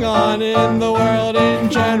going on in the world in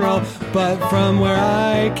general, but from where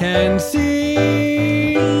I can see,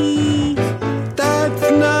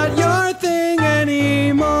 that's not your thing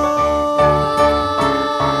anymore.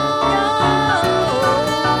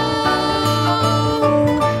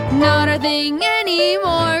 Not our thing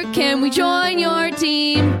anymore. Can we join your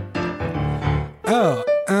team? Oh,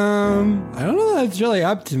 I don't know. That's really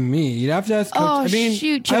up to me. You'd have to ask Coach. Oh, I mean,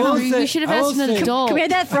 shoot, I will Jeffrey. say- We should have I will asked an say- adult. Can we have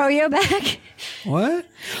that Froyo back? What?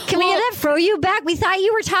 Can we have that Froyo back? We thought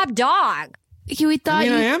you were top dog. We thought I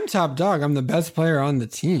mean, you... I am top dog. I'm the best player on the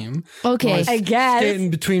team. Okay. I guess. Skating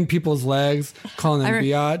between people's legs, calling them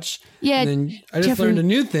biatch. Yeah, And then I just Jeffrey- learned a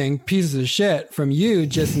new thing, pieces of shit, from you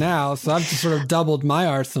just now. So I've just sort of doubled my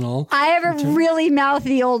arsenal. I have a really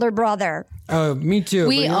mouthy older brother. Oh, me too.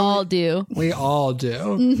 We but all do. We all do.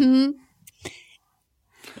 Mm-hmm.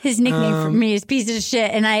 His nickname for me is piece of shit,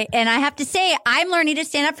 and I have to say I'm learning to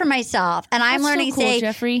stand up for myself, and I'm That's so learning cool, to say,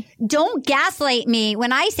 Jeffrey. don't gaslight me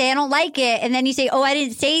when I say I don't like it, and then you say, oh, I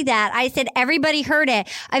didn't say that. I said everybody heard it.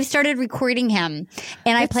 I've started recording him,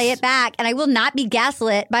 and I play it back, and I will not be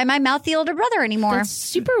gaslit by my mouthy older brother anymore. That's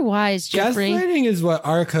super wise, Jeffrey. Gaslighting is what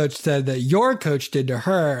our coach said that your coach did to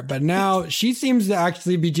her, but now she seems to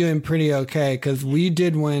actually be doing pretty okay because we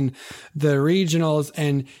did win the regionals,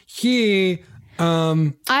 and he.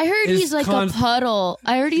 I heard is he's like a puddle.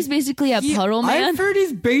 I heard he's basically a puddle man. I've heard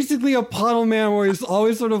he's basically a puddle man where he's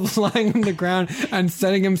always sort of lying on the ground and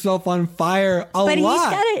setting himself on fire a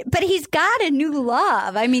lot. He's got a new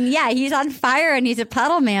love. I mean, yeah, he's on fire and he's a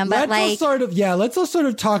puddle man, but let's also sort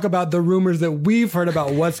of talk about the rumors that we've heard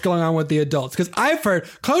about what's going on with the adults. Because I've heard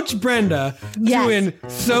Coach Brenda doing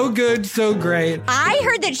so good, so great. I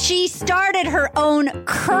heard that she started her own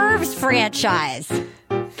Curves franchise.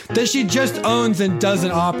 That she just owns and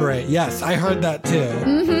doesn't operate. Yes, I heard that too.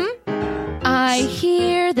 Mm-hmm. I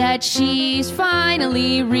hear that she's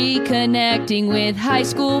finally reconnecting with high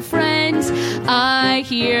school friends. I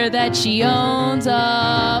hear that she owns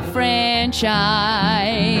a franchise.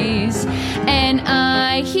 And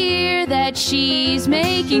I hear that she's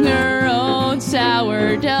making her own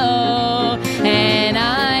sourdough. And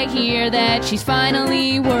I hear that she's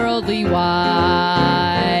finally worldly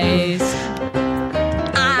wise.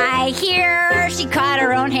 I hear she cut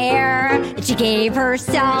her own hair, that she gave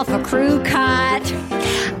herself a crew cut.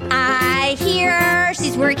 I hear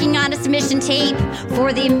she's working on a submission tape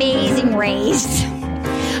for The Amazing Race.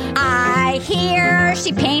 I hear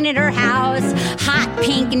she painted her house hot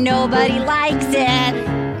pink and nobody likes it.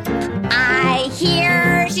 I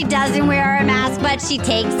hear she doesn't wear a mask, but she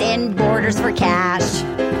takes in Borders for cash.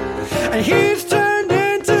 And he's turned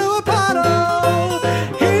into a puddle.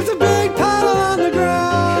 He's a big puddle on the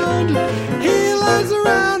ground. He lies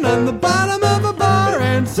around on the bottom of a bar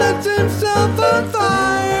and sets himself on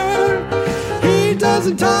fire. He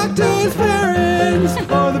doesn't talk to his parents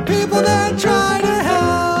or the people that try to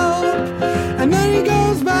help. And then he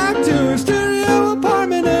goes back to his studio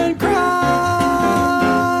apartment and cries.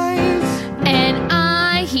 And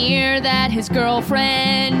I hear that his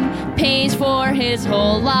girlfriend pays for his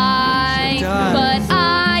whole life. But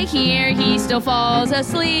I hear he still falls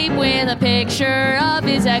asleep with a picture of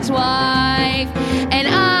his ex-wife. And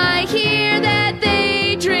I hear that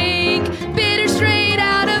they drink bitter straight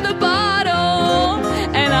out of the bottle.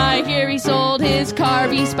 And I hear he sold his car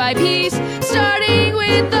piece by piece, starting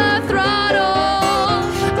with the throttle.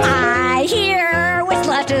 I hear what's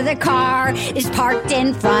left of the car is parked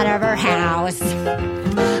in front of her house.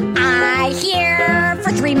 I hear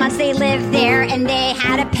for 3 months they lived there and they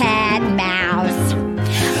had a pet mouse.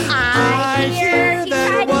 I hear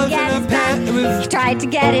he tried to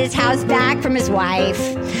get his house back from his wife.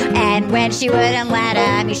 And when she wouldn't let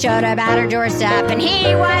him, he showed up at her doorstep and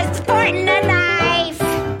he was sporting a knife.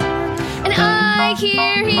 And I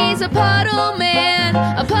hear he's a puddle man,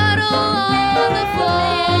 a puddle on the floor.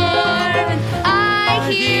 I I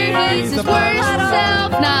hear he's his worst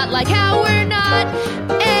self, not like how we're not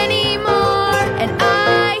anymore. And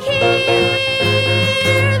I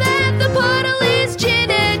hear that the puddle is gin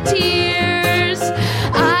and tears.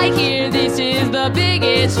 I hear this is the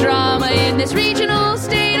biggest drama in this regional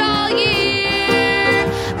state all year.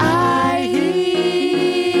 I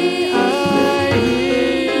hear, I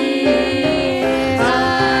hear,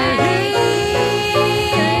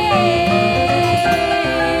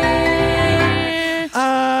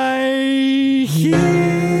 I hear.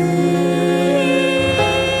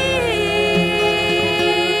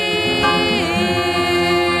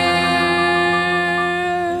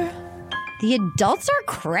 The adults are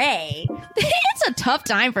cray. It's a tough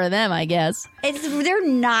time for them, I guess. They're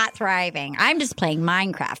not thriving. I'm just playing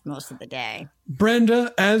Minecraft most of the day.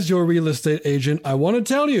 Brenda, as your real estate agent, I want to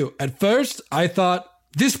tell you, at first, I thought,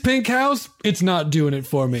 this pink house, it's not doing it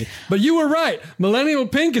for me. But you were right. Millennial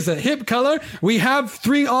pink is a hip color. We have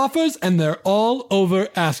 3 offers, and they're all over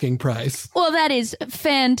asking price. Well, that is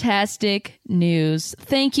fantastic news.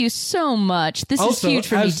 Thank you so much. This is huge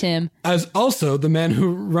for me, Tim. As also the man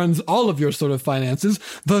who runs all of your sort of finances,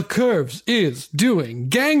 The Curves is doing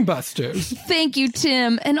gangbusters. Thank you,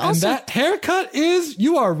 Tim. And also, that haircut is,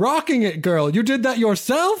 you are rocking it, girl. You did that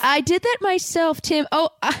yourself? I did that myself, Tim. Oh,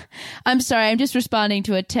 I'm sorry. I'm just responding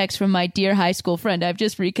to a text from my dear high school friend I've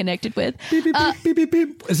just reconnected with. Beep, beep, beep, beep, beep,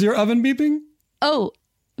 beep. Is your oven beeping? Oh,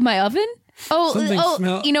 my oven? Oh,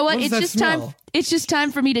 smell. You know what? What does It's that just smell? time. It's just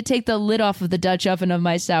time for me to take the lid off of the Dutch oven of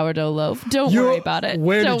my sourdough loaf. Don't worry about it.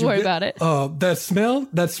 Don't worry about it. Oh, that smell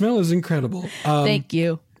is incredible. Thank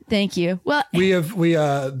you. Well,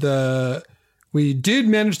 we did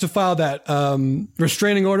manage to file that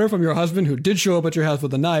restraining order from your husband who did show up at your house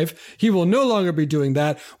with a knife. He will no longer be doing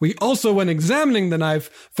that. We also, when examining the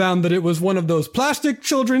knife, found that it was one of those plastic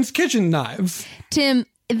children's kitchen knives. Tim,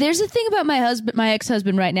 there's a thing about my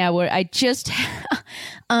ex-husband right now where I just,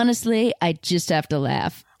 honestly, I just have to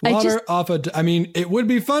laugh. I mean, it would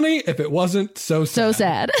be funny if it wasn't so sad. So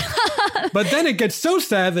sad. But then it gets so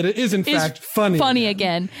sad that it is, in fact, funny. Funny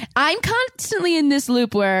again. I'm constantly in this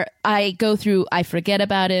loop where I go through, I forget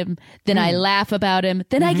about him, then I laugh about him,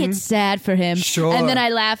 then I get sad for him, and then I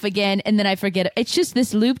laugh again, and then I forget. It's just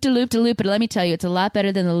this loop to loop to loop. But let me tell you, it's a lot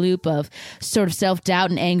better than the loop of sort of self-doubt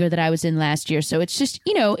and anger that I was in last year. So it's just,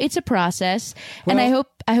 it's a process. Well, and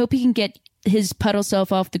I hope he can get his puddle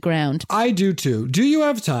self off the ground. I do too. Do you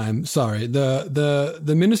have time? Sorry, the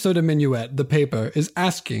Minnesota Minuet, the paper, is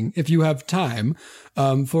asking if you have time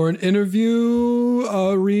for an interview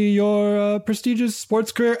re your prestigious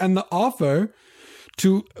sports career and the offer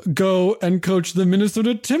to go and coach the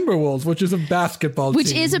Minnesota Timberwolves, which is a basketball team.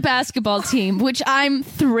 Which is a basketball team, which I'm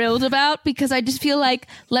thrilled about because I just feel like,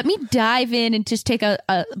 let me dive in and just take a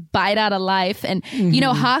bite out of life. And,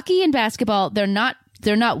 hockey and basketball, they're not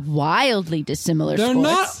wildly dissimilar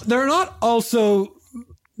sports. But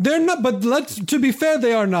to be fair,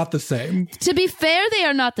 they are not the same. To be fair, they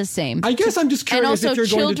are not the same. I guess I'm just curious if you're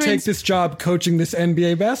going to take this job coaching this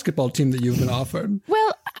NBA basketball team that you've been offered.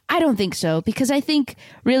 Well, I don't think so, because I think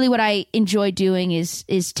really what I enjoy doing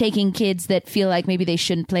is taking kids that feel like maybe they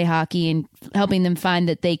shouldn't play hockey and helping them find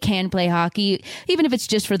that they can play hockey, even if it's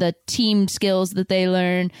just for the team skills that they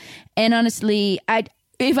learn. And honestly,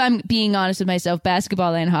 if I'm being honest with myself,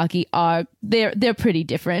 basketball and hockey they're pretty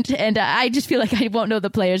different. And I just feel like I won't know the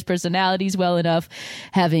players' personalities well enough,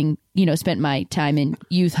 having, spent my time in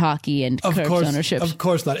youth hockey and Curves ownership. Of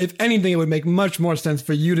course not. If anything, it would make much more sense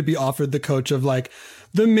for you to be offered the coach of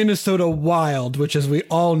the Minnesota Wild, which, as we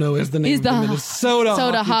all know, is the name of the Minnesota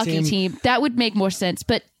hockey team. That would make more sense.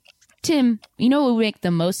 But Tim, what would make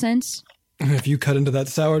the most sense? If you cut into that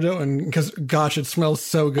sourdough, and because, gosh, it smells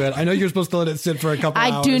so good. I know you're supposed to let it sit for a couple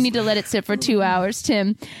hours. I do need to let it sit for 2 hours,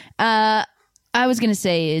 Tim. I was going to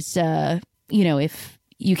say is, if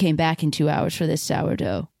you came back in 2 hours for this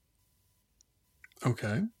sourdough.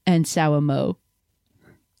 Okay. And sour mo.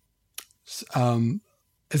 Is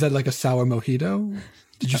that like a sour mojito?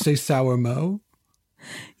 Did you say sour mo?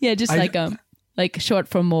 Yeah, just like short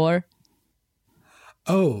for more.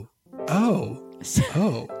 Oh.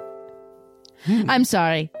 I'm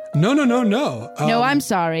sorry. No. No, I'm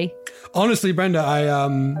sorry. Honestly, Brenda, I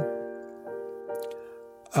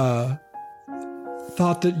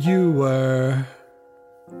thought that you were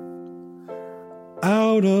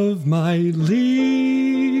out of my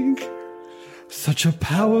league. Such a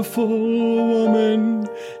powerful woman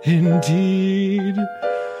indeed,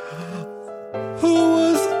 who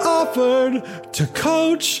was offered to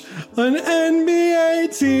coach an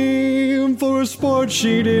NBA team for a sport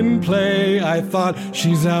she didn't play. I thought,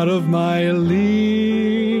 she's out of my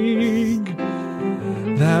league.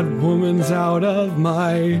 That woman's out of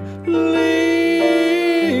my league.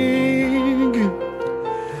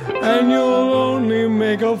 And you'll only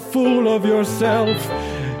make a fool of yourself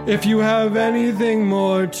if you have anything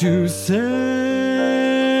more to say.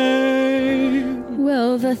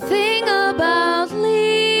 Well, the thing about leagues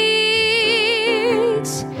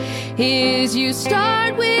is you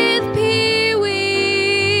start with Pee-wee,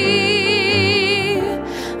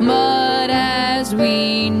 but as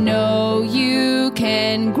we know, you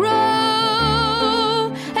can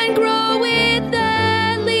grow and grow with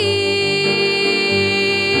that league.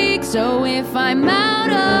 So if I'm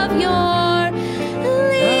out of your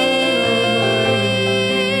league,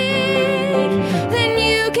 then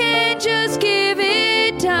you can just give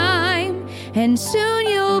it time, and soon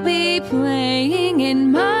you'll be playing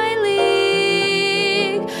in my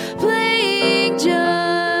league, playing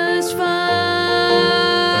just fine.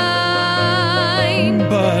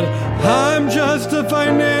 But I'm just a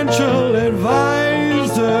financial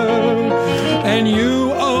advisor, and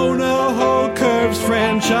you own a whole Curves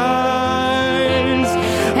franchise.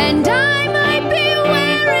 And I might be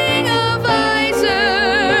wearing a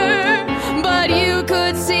visor, but you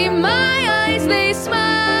could see my eyes, they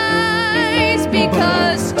smize.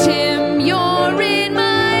 Because, Tim, you're in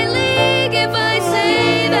my league if I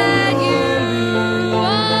say that you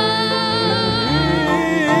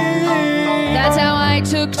are. That's how I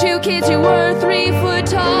took 2 kids who were 3 foot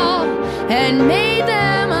tall and made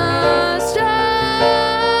them a star.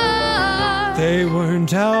 They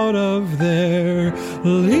weren't out of their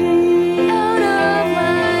league. Out of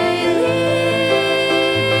my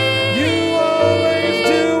league. You always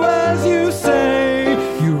do as you say.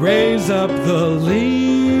 You raise up the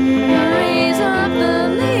league. Raise up the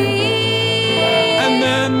league. And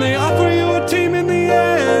then they offer you a team in the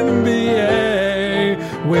NBA,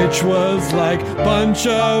 which was like bunch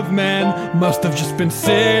of men must have just been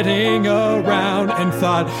sitting around and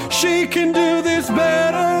thought, she can do this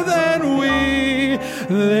better than we.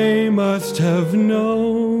 They must have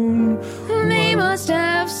known. They must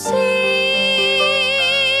have seen.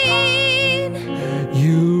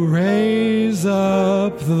 You raise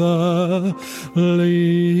up the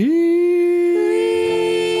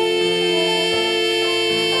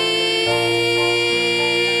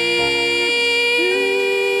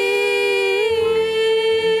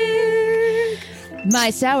My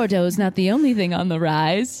sourdough's not the only thing on the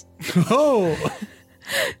rise. Oh.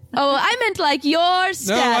 Oh, I meant like your status.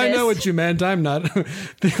 No, I know what you meant. I'm not.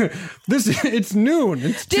 It's noon.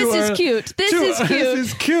 It's This is cute. This is cute. This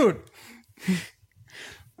is cute.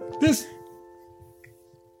 This.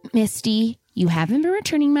 Misty, you haven't been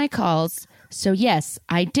returning my calls. So yes,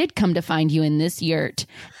 I did come to find you in this yurt.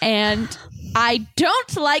 And I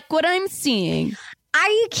don't like what I'm seeing. Are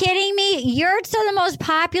you kidding me? Yurts are the most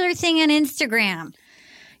popular thing on Instagram.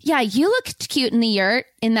 Yeah, you looked cute in the yurt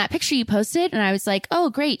in that picture you posted. And I was like, oh,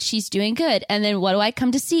 great, she's doing good. And then what do I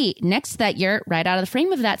come to see? Next to that yurt, right out of the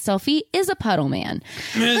frame of that selfie, is a puddle man.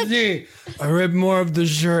 Misty, I ripped more of the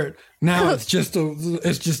shirt. Now it's just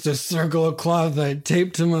a circle of cloth I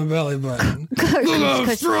taped to my belly button. Look how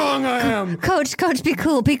strong I am. Coach, be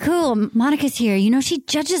cool, be cool. Monica's here. You know, she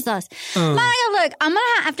judges us. Monica, look, I'm going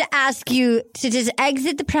to have to ask you to just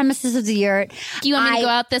exit the premises of the yurt. Do you want me to go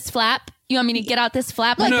out this flap? You want me to get out this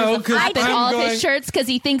flap like No, there's a flap in I'm all of going- his shirts because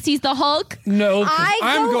he thinks he's the Hulk? No, 'cause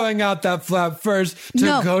I'm going out that flap first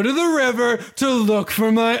to go to the river to look for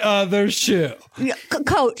my other shoe.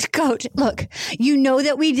 Coach, look, you know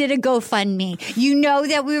that we did a GoFundMe. You know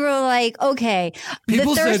that we were like, okay.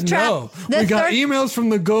 People the thirst said trap, no. the We got thirst- emails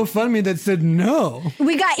from the GoFundMe that said no.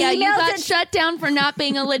 We got Yeah, emails you got that- shut down for not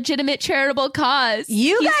being a legitimate charitable cause.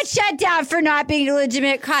 You got shut down for not being a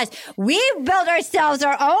legitimate cause. We built ourselves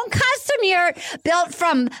our own custom yurt built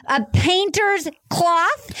from a painter's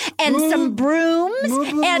cloth and some brooms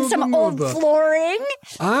and some old flooring.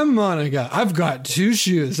 I'm Monica. I've got 2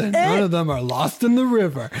 shoes and none of them are lost in the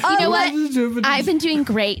river. You know what? I've been doing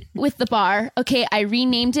great with the bar. Okay, I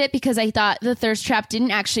renamed it because I thought the thirst trap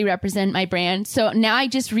didn't actually represent my brand. So now I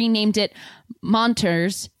just renamed it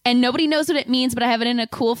Monters, and nobody knows what it means, but I have it in a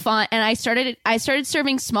cool font. And I started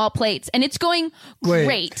serving small plates, and it's going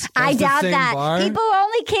great. I doubt same that. bar? People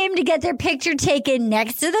only came to get their picture taken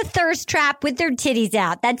next to the thirst trap with their titties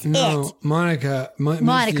out. That's No, it. Monica.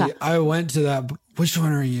 Monica. Misty, I went to that. Which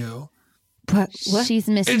one are you? What? She's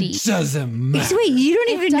Misty. It doesn't matter. Wait, you don't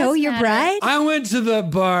even does know your matter. bride? I went to the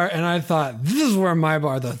bar and I thought, this is where my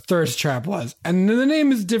bar, the Thirst Trap, was. And the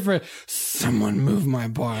name is different. Someone moved my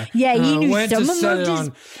bar. Yeah, and you I knew went someone to set moved it his-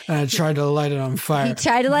 on, and I tried to light it on fire. He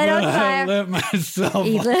tried to light it on But fire. I lit myself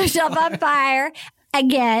He on lit himself on fire.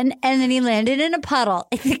 again, and then he landed in a puddle.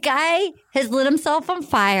 The guy has lit himself on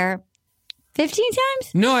fire 15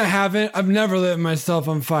 times? No, I haven't. I've never lit myself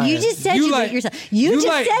on fire. You just said you lit yourself. You just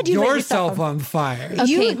light said you lit yourself on fire.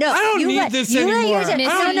 Okay. I don't need this anymore.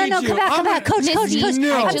 No, come back. Coach.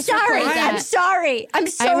 No. I'm sorry. I'm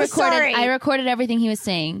so sorry. I recorded everything he was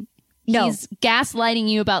saying. No. He's gaslighting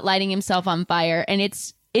you about lighting himself on fire, and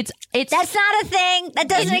it's That's not a thing. That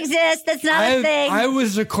doesn't exist. That's not a thing. I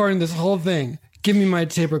was recording this whole thing. Give me my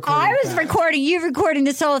tape recorder. I was recording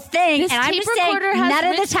this whole thing, This and I'm tape just saying recorder has none of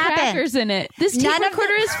Ritz this happened. crackers in it. This tape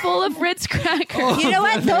recorder is full of Ritz crackers. You know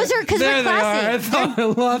what? Those are because we're classy. I thought I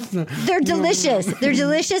lost them. They're delicious. They're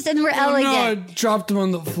delicious, and we're elegant. No, I dropped them on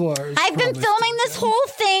the floor. I've been filming this whole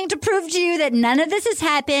thing to prove to you that none of this has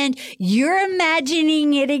happened. You're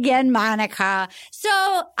imagining it again, Monica.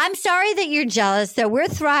 So I'm sorry that you're jealous that we're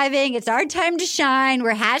thriving. It's our time to shine.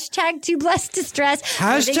 We're hashtag too blessed to stress.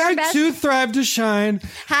 Hashtag too thrive to shine.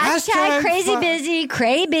 Hashtag crazy busy,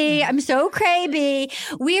 cray-bee. I'm so cray-bee.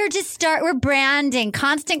 We're branding.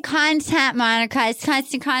 Constant content, Monica. It's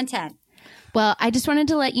constant content. Well, I just wanted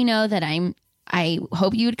to let you know that I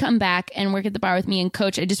hope you would come back and work at the bar with me. And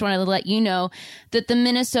Coach, I just wanted to let you know that the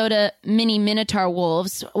Minnesota Mini Minotaur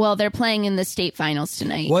Wolves, well, they're playing in the state finals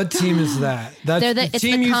tonight. What team is that? That's the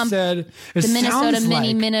team you said. The Minnesota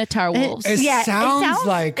Mini Minotaur Wolves. It sounds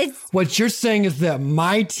like what you're saying is that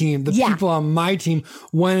my team, the people on my team,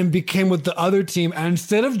 went and became with the other team. And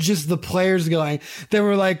instead of just the players going, they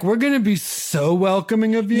were like, we're going to be so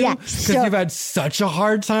welcoming of you because you've had such a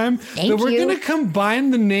hard time that we're going to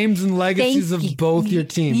combine the names and legacies of both your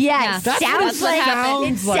teams. Yes, That's sounds what it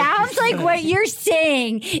like sounds like what you're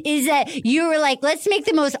saying is that you were like, let's make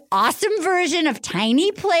the most awesome version of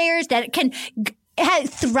tiny players that can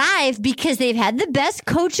thrive because they've had the best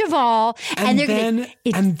coach of all, and then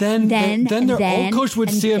their old coach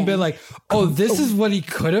would see him and be like, "Oh, this is what he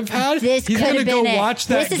could have had. He's gonna go watch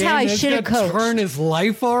that game. This is how I should have coached. Turn his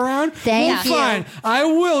life around. Thank you. Fine, I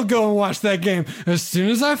will go and watch that game as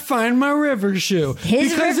soon as I find my river shoe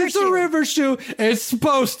because it's a river shoe. It's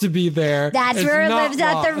supposed to be there. That's where it lives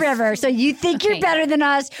at the river. So you think you're better than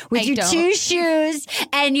us with your two shoes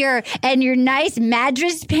and your nice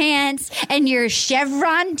Madras pants and your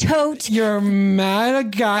chevron tote, your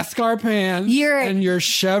Madagascar pants, and your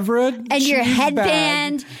chevron and your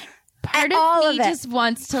headband. Part of me just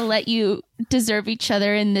wants to let you deserve each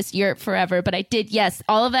other in this Europe forever, but I did. Yes,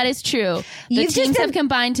 all of that is true. The teams have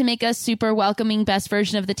combined to make a super welcoming best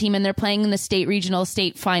version of the team, and they're playing in the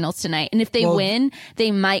state finals tonight. And if they win, they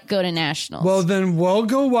might go to nationals. Well, then we'll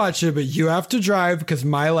go watch it, but you have to drive because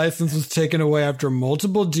my license was taken away after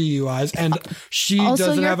multiple DUIs, and she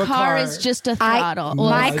doesn't have a car. Also, your car is just a throttle.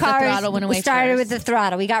 My car went away started first. with the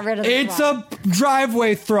throttle. We got rid of the throttle. It's a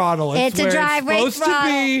driveway throttle. It's a driveway it's supposed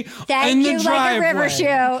throttle. to be Thank in you, the like a river driveway.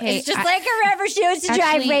 shoe. Okay, it's just like a river shoe. It's a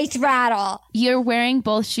driveway throttle. You're wearing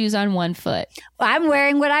both shoes on one foot. Well, I'm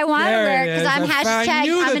wearing what I want to wear because I'm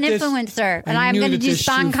I'm an influencer, and I'm going to do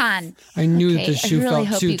SponCon. I knew that the shoe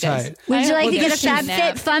felt too tight. Would you like to get a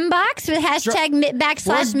FabFitFun box with hashtag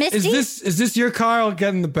 /Misty? Is this your car? I'll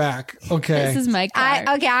get in the back. Okay. This is my car.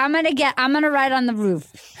 I'm gonna ride on the roof.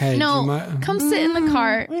 Hey, come sit in the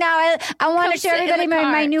car. No, I want to show everybody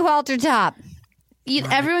my new halter top.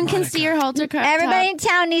 Everyone can see your halter top. Everybody in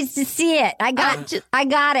town needs to see it. I got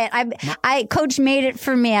it. Coach made it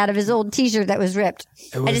for me out of his old T-shirt that was ripped.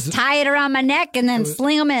 I just tie it around my neck and then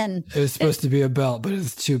sling them in. It was supposed to be a belt, but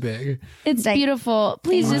it's too big. It's beautiful.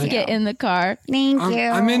 Please just get in the car. Thank you.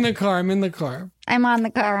 I'm in the car. I'm on the car.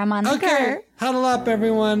 Okay, huddle up,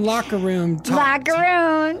 everyone. Locker room talk.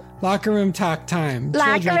 Locker room talk time.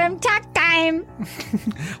 Locker room talk time.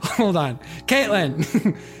 Hold on,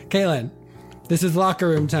 Caitlin. This is locker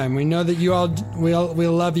room time. We know that we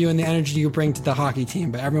love you and the energy you bring to the hockey team,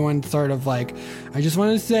 but everyone's sort of like, I just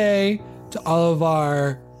want to say to all of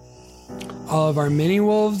our mini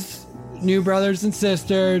Wolves, new brothers and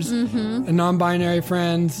sisters, and non-binary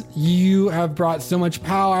friends, you have brought so much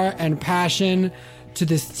power and passion to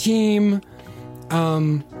this team.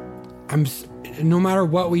 No matter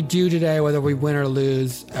what we do today, whether we win or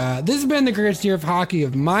lose, this has been the greatest year of hockey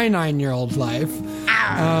of my 9-year-old life.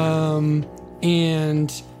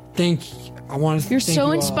 And I want to. You're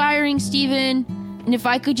so inspiring, Steven. And if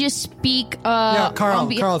I could just speak,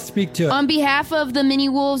 Carl, speak to it. On behalf of the Mini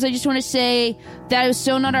Wolves, I just want to say that is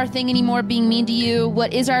so not our thing anymore. Being mean to you.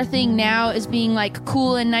 What is our thing now is being like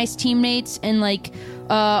cool and nice teammates, and like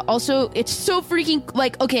also it's so freaking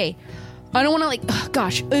like okay. I don't want to like. Oh,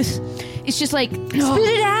 gosh, it's just like spit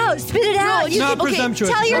it out. No, it's not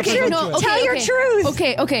presumptuous. Tell your truth. Tell your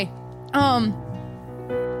truth. Okay.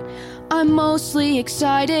 I'm mostly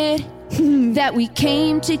excited that we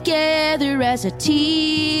came together as a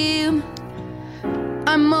team.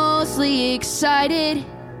 I'm mostly excited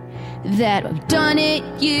that we've done it,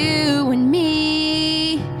 you and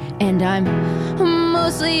me. And I'm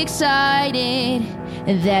mostly excited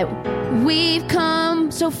that we've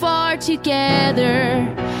come so far together.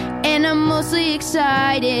 And I'm mostly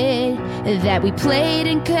excited that we played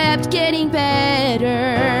and kept getting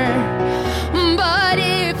better. But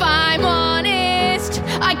if I'm honest,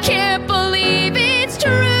 I can't believe it's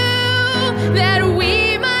true that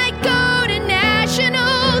we might go to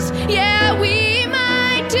nationals. Yeah, we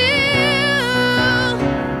might do.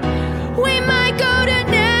 We might go to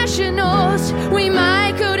nationals. We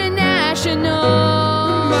might go to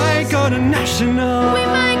nationals. Might go to nationals. We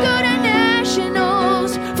might go to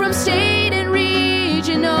nationals. From state and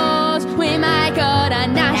regionals. We might go to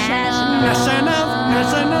nationals.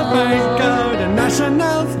 Nationals, might go to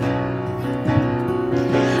nationals.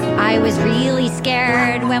 I was really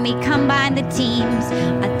scared when we combined the teams.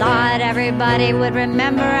 I thought everybody would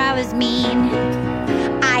remember I was mean.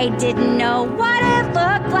 I didn't know what it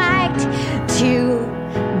looked like to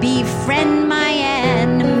befriend my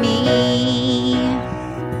enemy.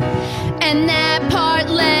 And that part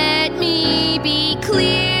let me be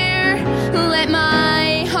clear. Let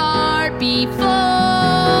my heart be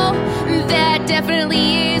full. That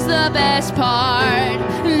definitely is the best part.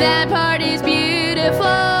 That part is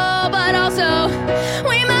beautiful. But also,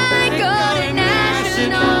 we might go to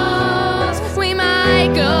nationals. We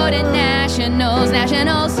might go to nationals.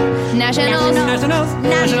 Nationals. Nationals. Nationals.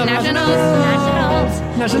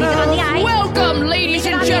 Nationals. Welcome, ladies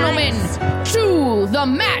and gentlemen, to the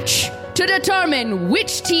match to determine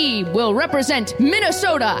which team will represent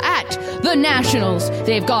Minnesota at the Nationals.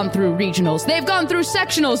 They've gone through regionals, they've gone through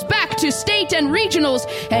sectionals, back to state and regionals,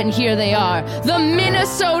 and here they are. The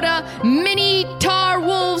Minnesota Mini Tar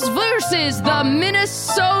Wolves versus the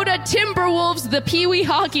Minnesota Timberwolves, the Pee Wee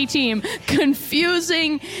hockey team.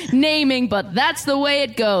 Confusing naming, but that's the way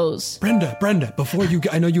it goes. Brenda, before you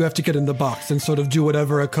I know you have to get in the box and sort of do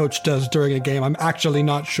whatever a coach does during a game. I'm actually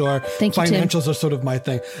not sure. Thank you, Tim. Financials are sort of my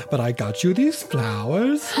thing, but I got you these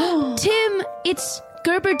flowers. Tim, it's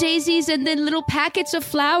Gerber daisies and then little packets of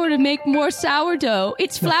flour to make more sourdough.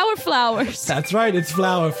 It's flowers. That's right, it's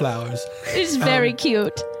flowers. It's very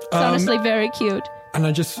cute. It's honestly very cute. And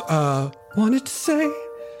I just wanted to say,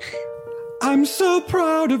 I'm so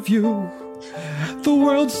proud of you. The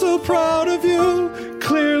world's so proud of you.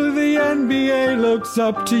 Clearly the NBA looks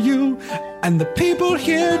up to you, and the people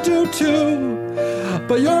here do too.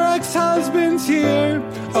 But your ex-husband's here.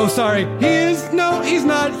 Oh, sorry, he's not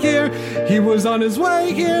here. He was on his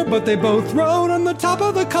way here, but they both rode on the top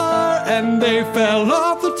of the car, and they fell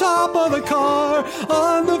off the top of the car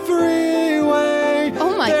on the freeway.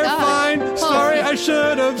 Oh my They're God. fine. Sorry, I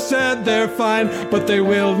should have said they're fine, but they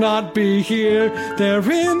will not be here. They're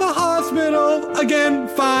in the hospital again,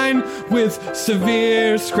 fine, with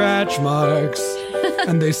severe scratch marks.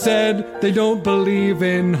 And they said they don't believe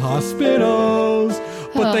in hospitals,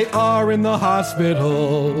 but they are in the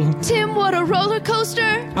hospital. Tim, what a roller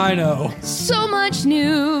coaster. I know. So much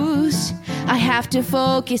news. I have to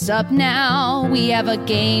focus up now. We have a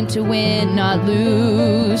game to win, not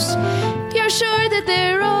lose. You're sure that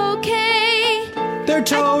they're okay? They're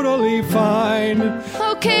totally fine.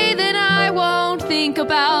 Okay, then I won't think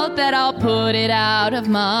about that. I'll put it out of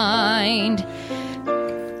mind.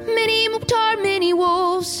 Mini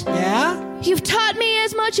wolves. Yeah? You've taught me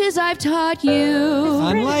as much as I've taught you.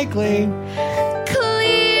 Unlikely.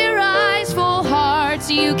 Clear eyes, full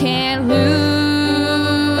hearts, you can't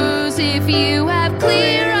lose. If you have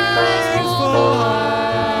clear eyes, full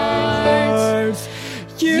hearts,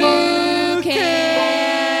 You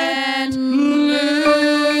can't lose.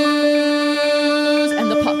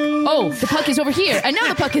 And the puck. Oh, the puck is over here. And now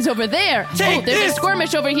the puck is over there. Take There's this. a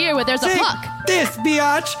skirmish over here where there's a puck. This,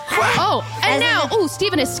 biatch. Oh, and now,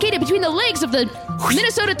 Steven has skated between the legs of the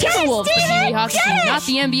Minnesota Timberwolves, the Pee Wee hockey team, not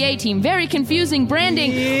the NBA team. Very confusing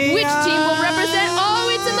branding. Which team will represent?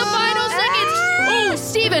 Oh, it's in the final seconds. Oh,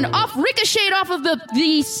 Steven ricocheted off of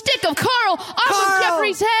the stick of Carl, off of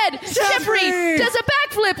Jeffrey's head. Jeffrey does a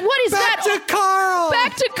backflip. What is that? Back to Carl.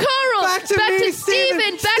 Back to Carl. Back to me,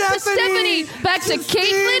 Steven. Back to Stephanie. Back to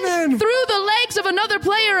Caitlin. Through the legs of another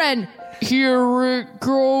player, and here it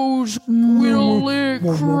goes. Will it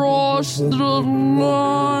cross the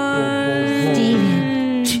line?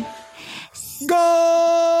 Steven. Go!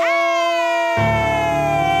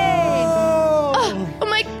 Oh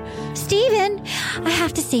my. Steven, I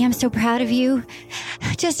have to say I'm so proud of you.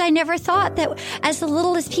 I never thought that as the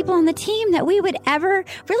littlest people on the team that we would ever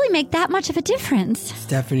really make that much of a difference.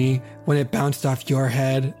 Stephanie, when it bounced off your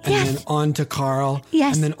head and then on to Carl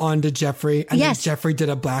Yes. and then on to Jeffrey and Yes. then Jeffrey did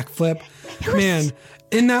a backflip. Man,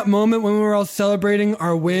 in that moment when we were all celebrating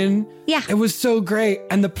our win, it was so great.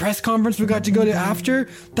 And the press conference we got to go to after,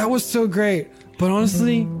 that was so great. But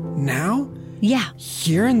honestly, now...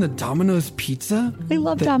 here in the Domino's Pizza. I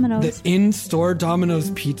love Domino's. The in-store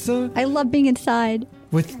Domino's Pizza. I love being inside.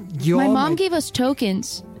 With you My all. mom gave us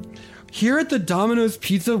tokens. Here at the Domino's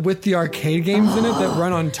Pizza with the arcade games in it that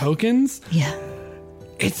run on tokens. Yeah.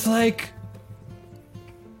 It's like,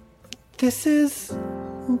 this is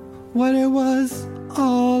what it was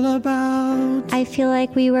all about. I feel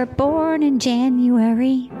like we were born in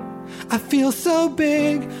January. I feel so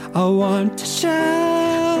big, I want to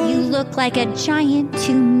shout. You look like a giant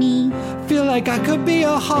to me. Feel like I could be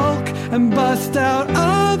a Hulk and bust out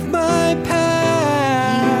of my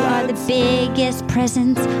pants. You are the biggest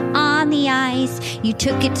presence on the ice. You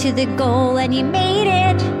took it to the goal and you made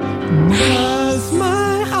it nice. 'Cause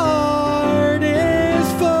my heart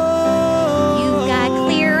is full. You got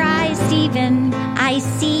clear eyes, Steven. I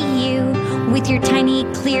see you with your tiny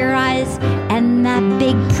clear eyes and that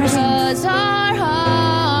big presence. 'Cause our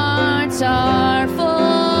hearts are full.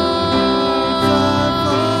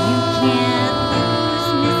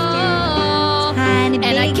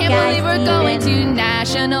 And I can't believe we're going to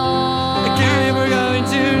National. I can't believe we're going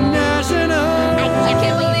to National. I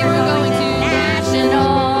can't believe we're going to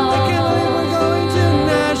National. I can't believe we're going to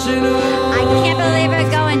National. I can't believe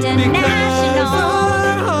we're going to National.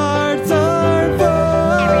 Our hearts are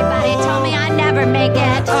full. Everybody told me I'd never make it. I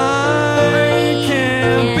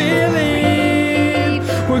can't believe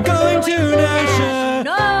we're going to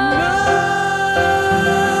National.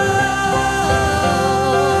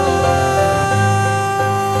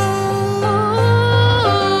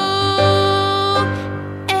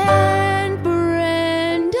 And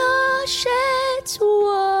Brenda sheds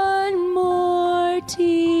one more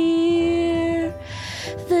tear.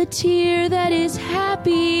 The tear that is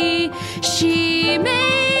happy she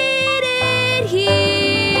made it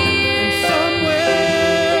here.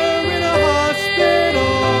 Somewhere in a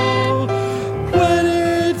hospital, when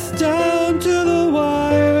it's down to the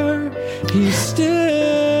wire, he's still.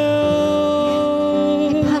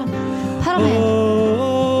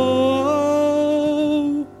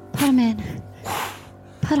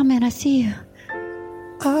 Puddleman, I see you.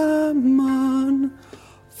 I'm on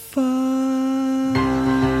fire.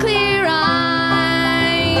 Clear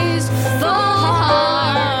eyes, full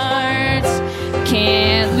hearts,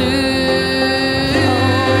 can't lose.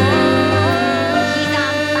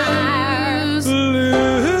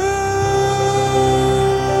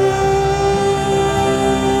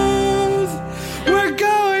 We're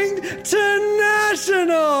going to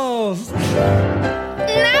Nationals.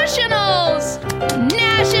 Nationals!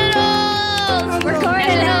 Nationals! We're going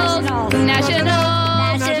to Nationals.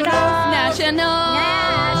 Nationals!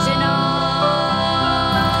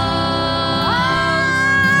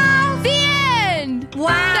 Nationals! The end! Wow.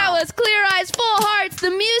 That was Clear Eyes, Full Hearts,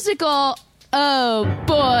 the musical. Oh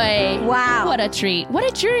boy. Wow. What a treat. What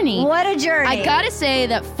a journey. What a journey. I gotta say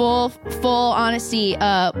that full honesty,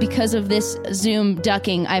 because of this Zoom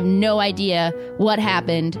ducking, I have no idea what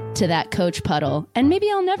happened to that Coach Puddle. And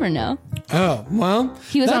maybe I'll never know. Oh, well.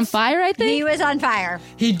 He was on fire, I think? He was on fire.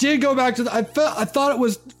 He did go back to the. I thought it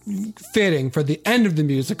was fitting for the end of the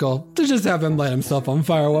musical to just have him light himself on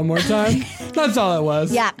fire one more time. That's all it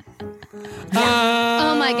was. Yeah.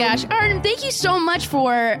 Oh my gosh. Arden, thank you so much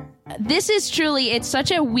for this. Is truly, it's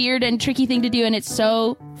such a weird and tricky thing to do, and it's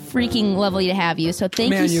so freaking lovely to have you. So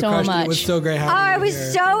thank you so crushed much. It was so great having Oh, I you was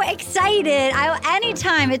here. so excited.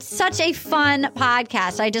 Anytime. It's such a fun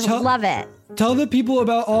podcast. I just love it. Tell the people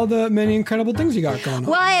about all the many incredible things you got going on.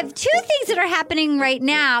 Well, I have two things that are happening right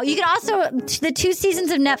now. You can also, the 2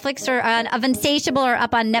 seasons of Netflix of Insatiable are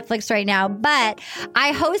up on Netflix right now. But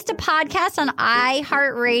I host a podcast on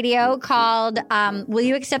iHeartRadio called Will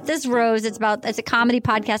You Accept This Rose? It's a comedy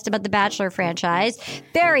podcast about the Bachelor franchise.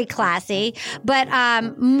 Very classy. But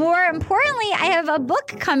more importantly, I have a book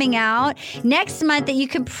coming out next month that you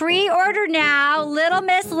can pre-order now. Little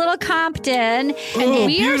Miss Little Compton. And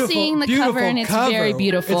we are seeing the cover and it's cover. very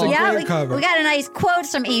beautiful. It's a Yeah, great cover. we got a nice quote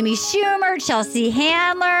from Amy Schumer, Chelsea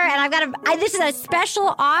Handler, and this is a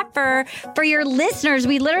special offer for your listeners.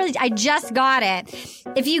 I just got it.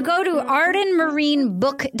 If you go to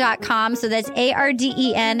ardenmarinebook.com, so that's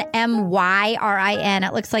ARDENMYRIN,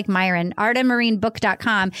 it looks like Myron,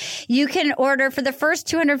 ardenmarinebook.com, you can order for the first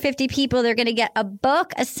 250 people. They're going to get a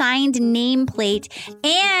book, a signed nameplate,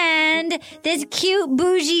 and this cute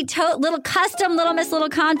bougie little custom Little Miss Little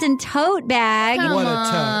Compton tote bag. What a tote.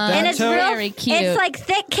 That And it's tote, Very cute. It's like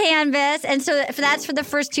thick canvas, and so that's for the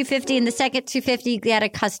first 250, and the second 250 you get a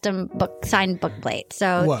custom signed book plate.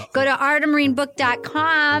 So Whoa. go to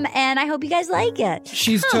ardenmarinebook.com, and I hope you guys like it.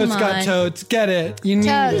 She's Come totes got on. totes. Get it. You need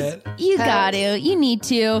it. You got to. You need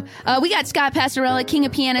to. We got Scott Passarella, King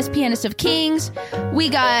of Pianists, Pianist of Kings. We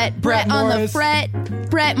got Brett on the Morris. fret.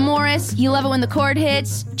 Brett Morris. You love it when the chord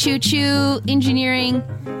hits. Choo choo. Engineering.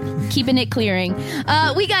 Keeping it clearing.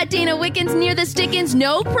 We got Dana Wickens, Near the Stickins.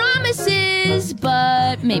 No promises,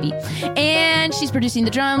 but maybe. And she's producing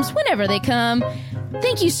the drums whenever they come.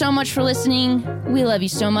 Thank you so much for listening. We love you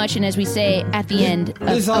so much. And as we say at the end of...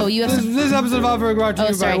 This episode of Off-Road brought to you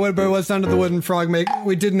by sorry. Woodbury What Sound of the Wooden Frog make.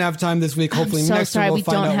 We didn't have time this week. Hopefully so next sorry, week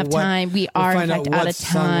we we'll find don't out have what- time. We we'll are, in find fact, out out what of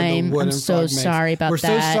sound the time. I'm wooden so frog makes. sorry about We're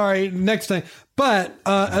that. so sorry. Next time. But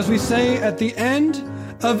as we say at the end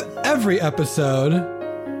of every episode,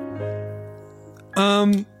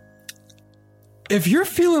 if you're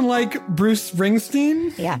feeling like Bruce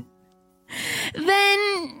Springsteen, Yeah. then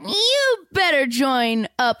you better join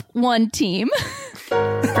up one team.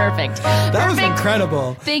 Perfect. that was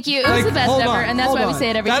incredible. Thank you. It was the best hold ever, on, and that's hold why we on. say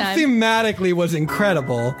it every that time. thematically was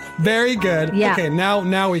incredible. Very good. Yeah. Okay,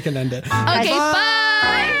 now we can end it. Okay,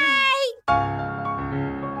 Bye. bye.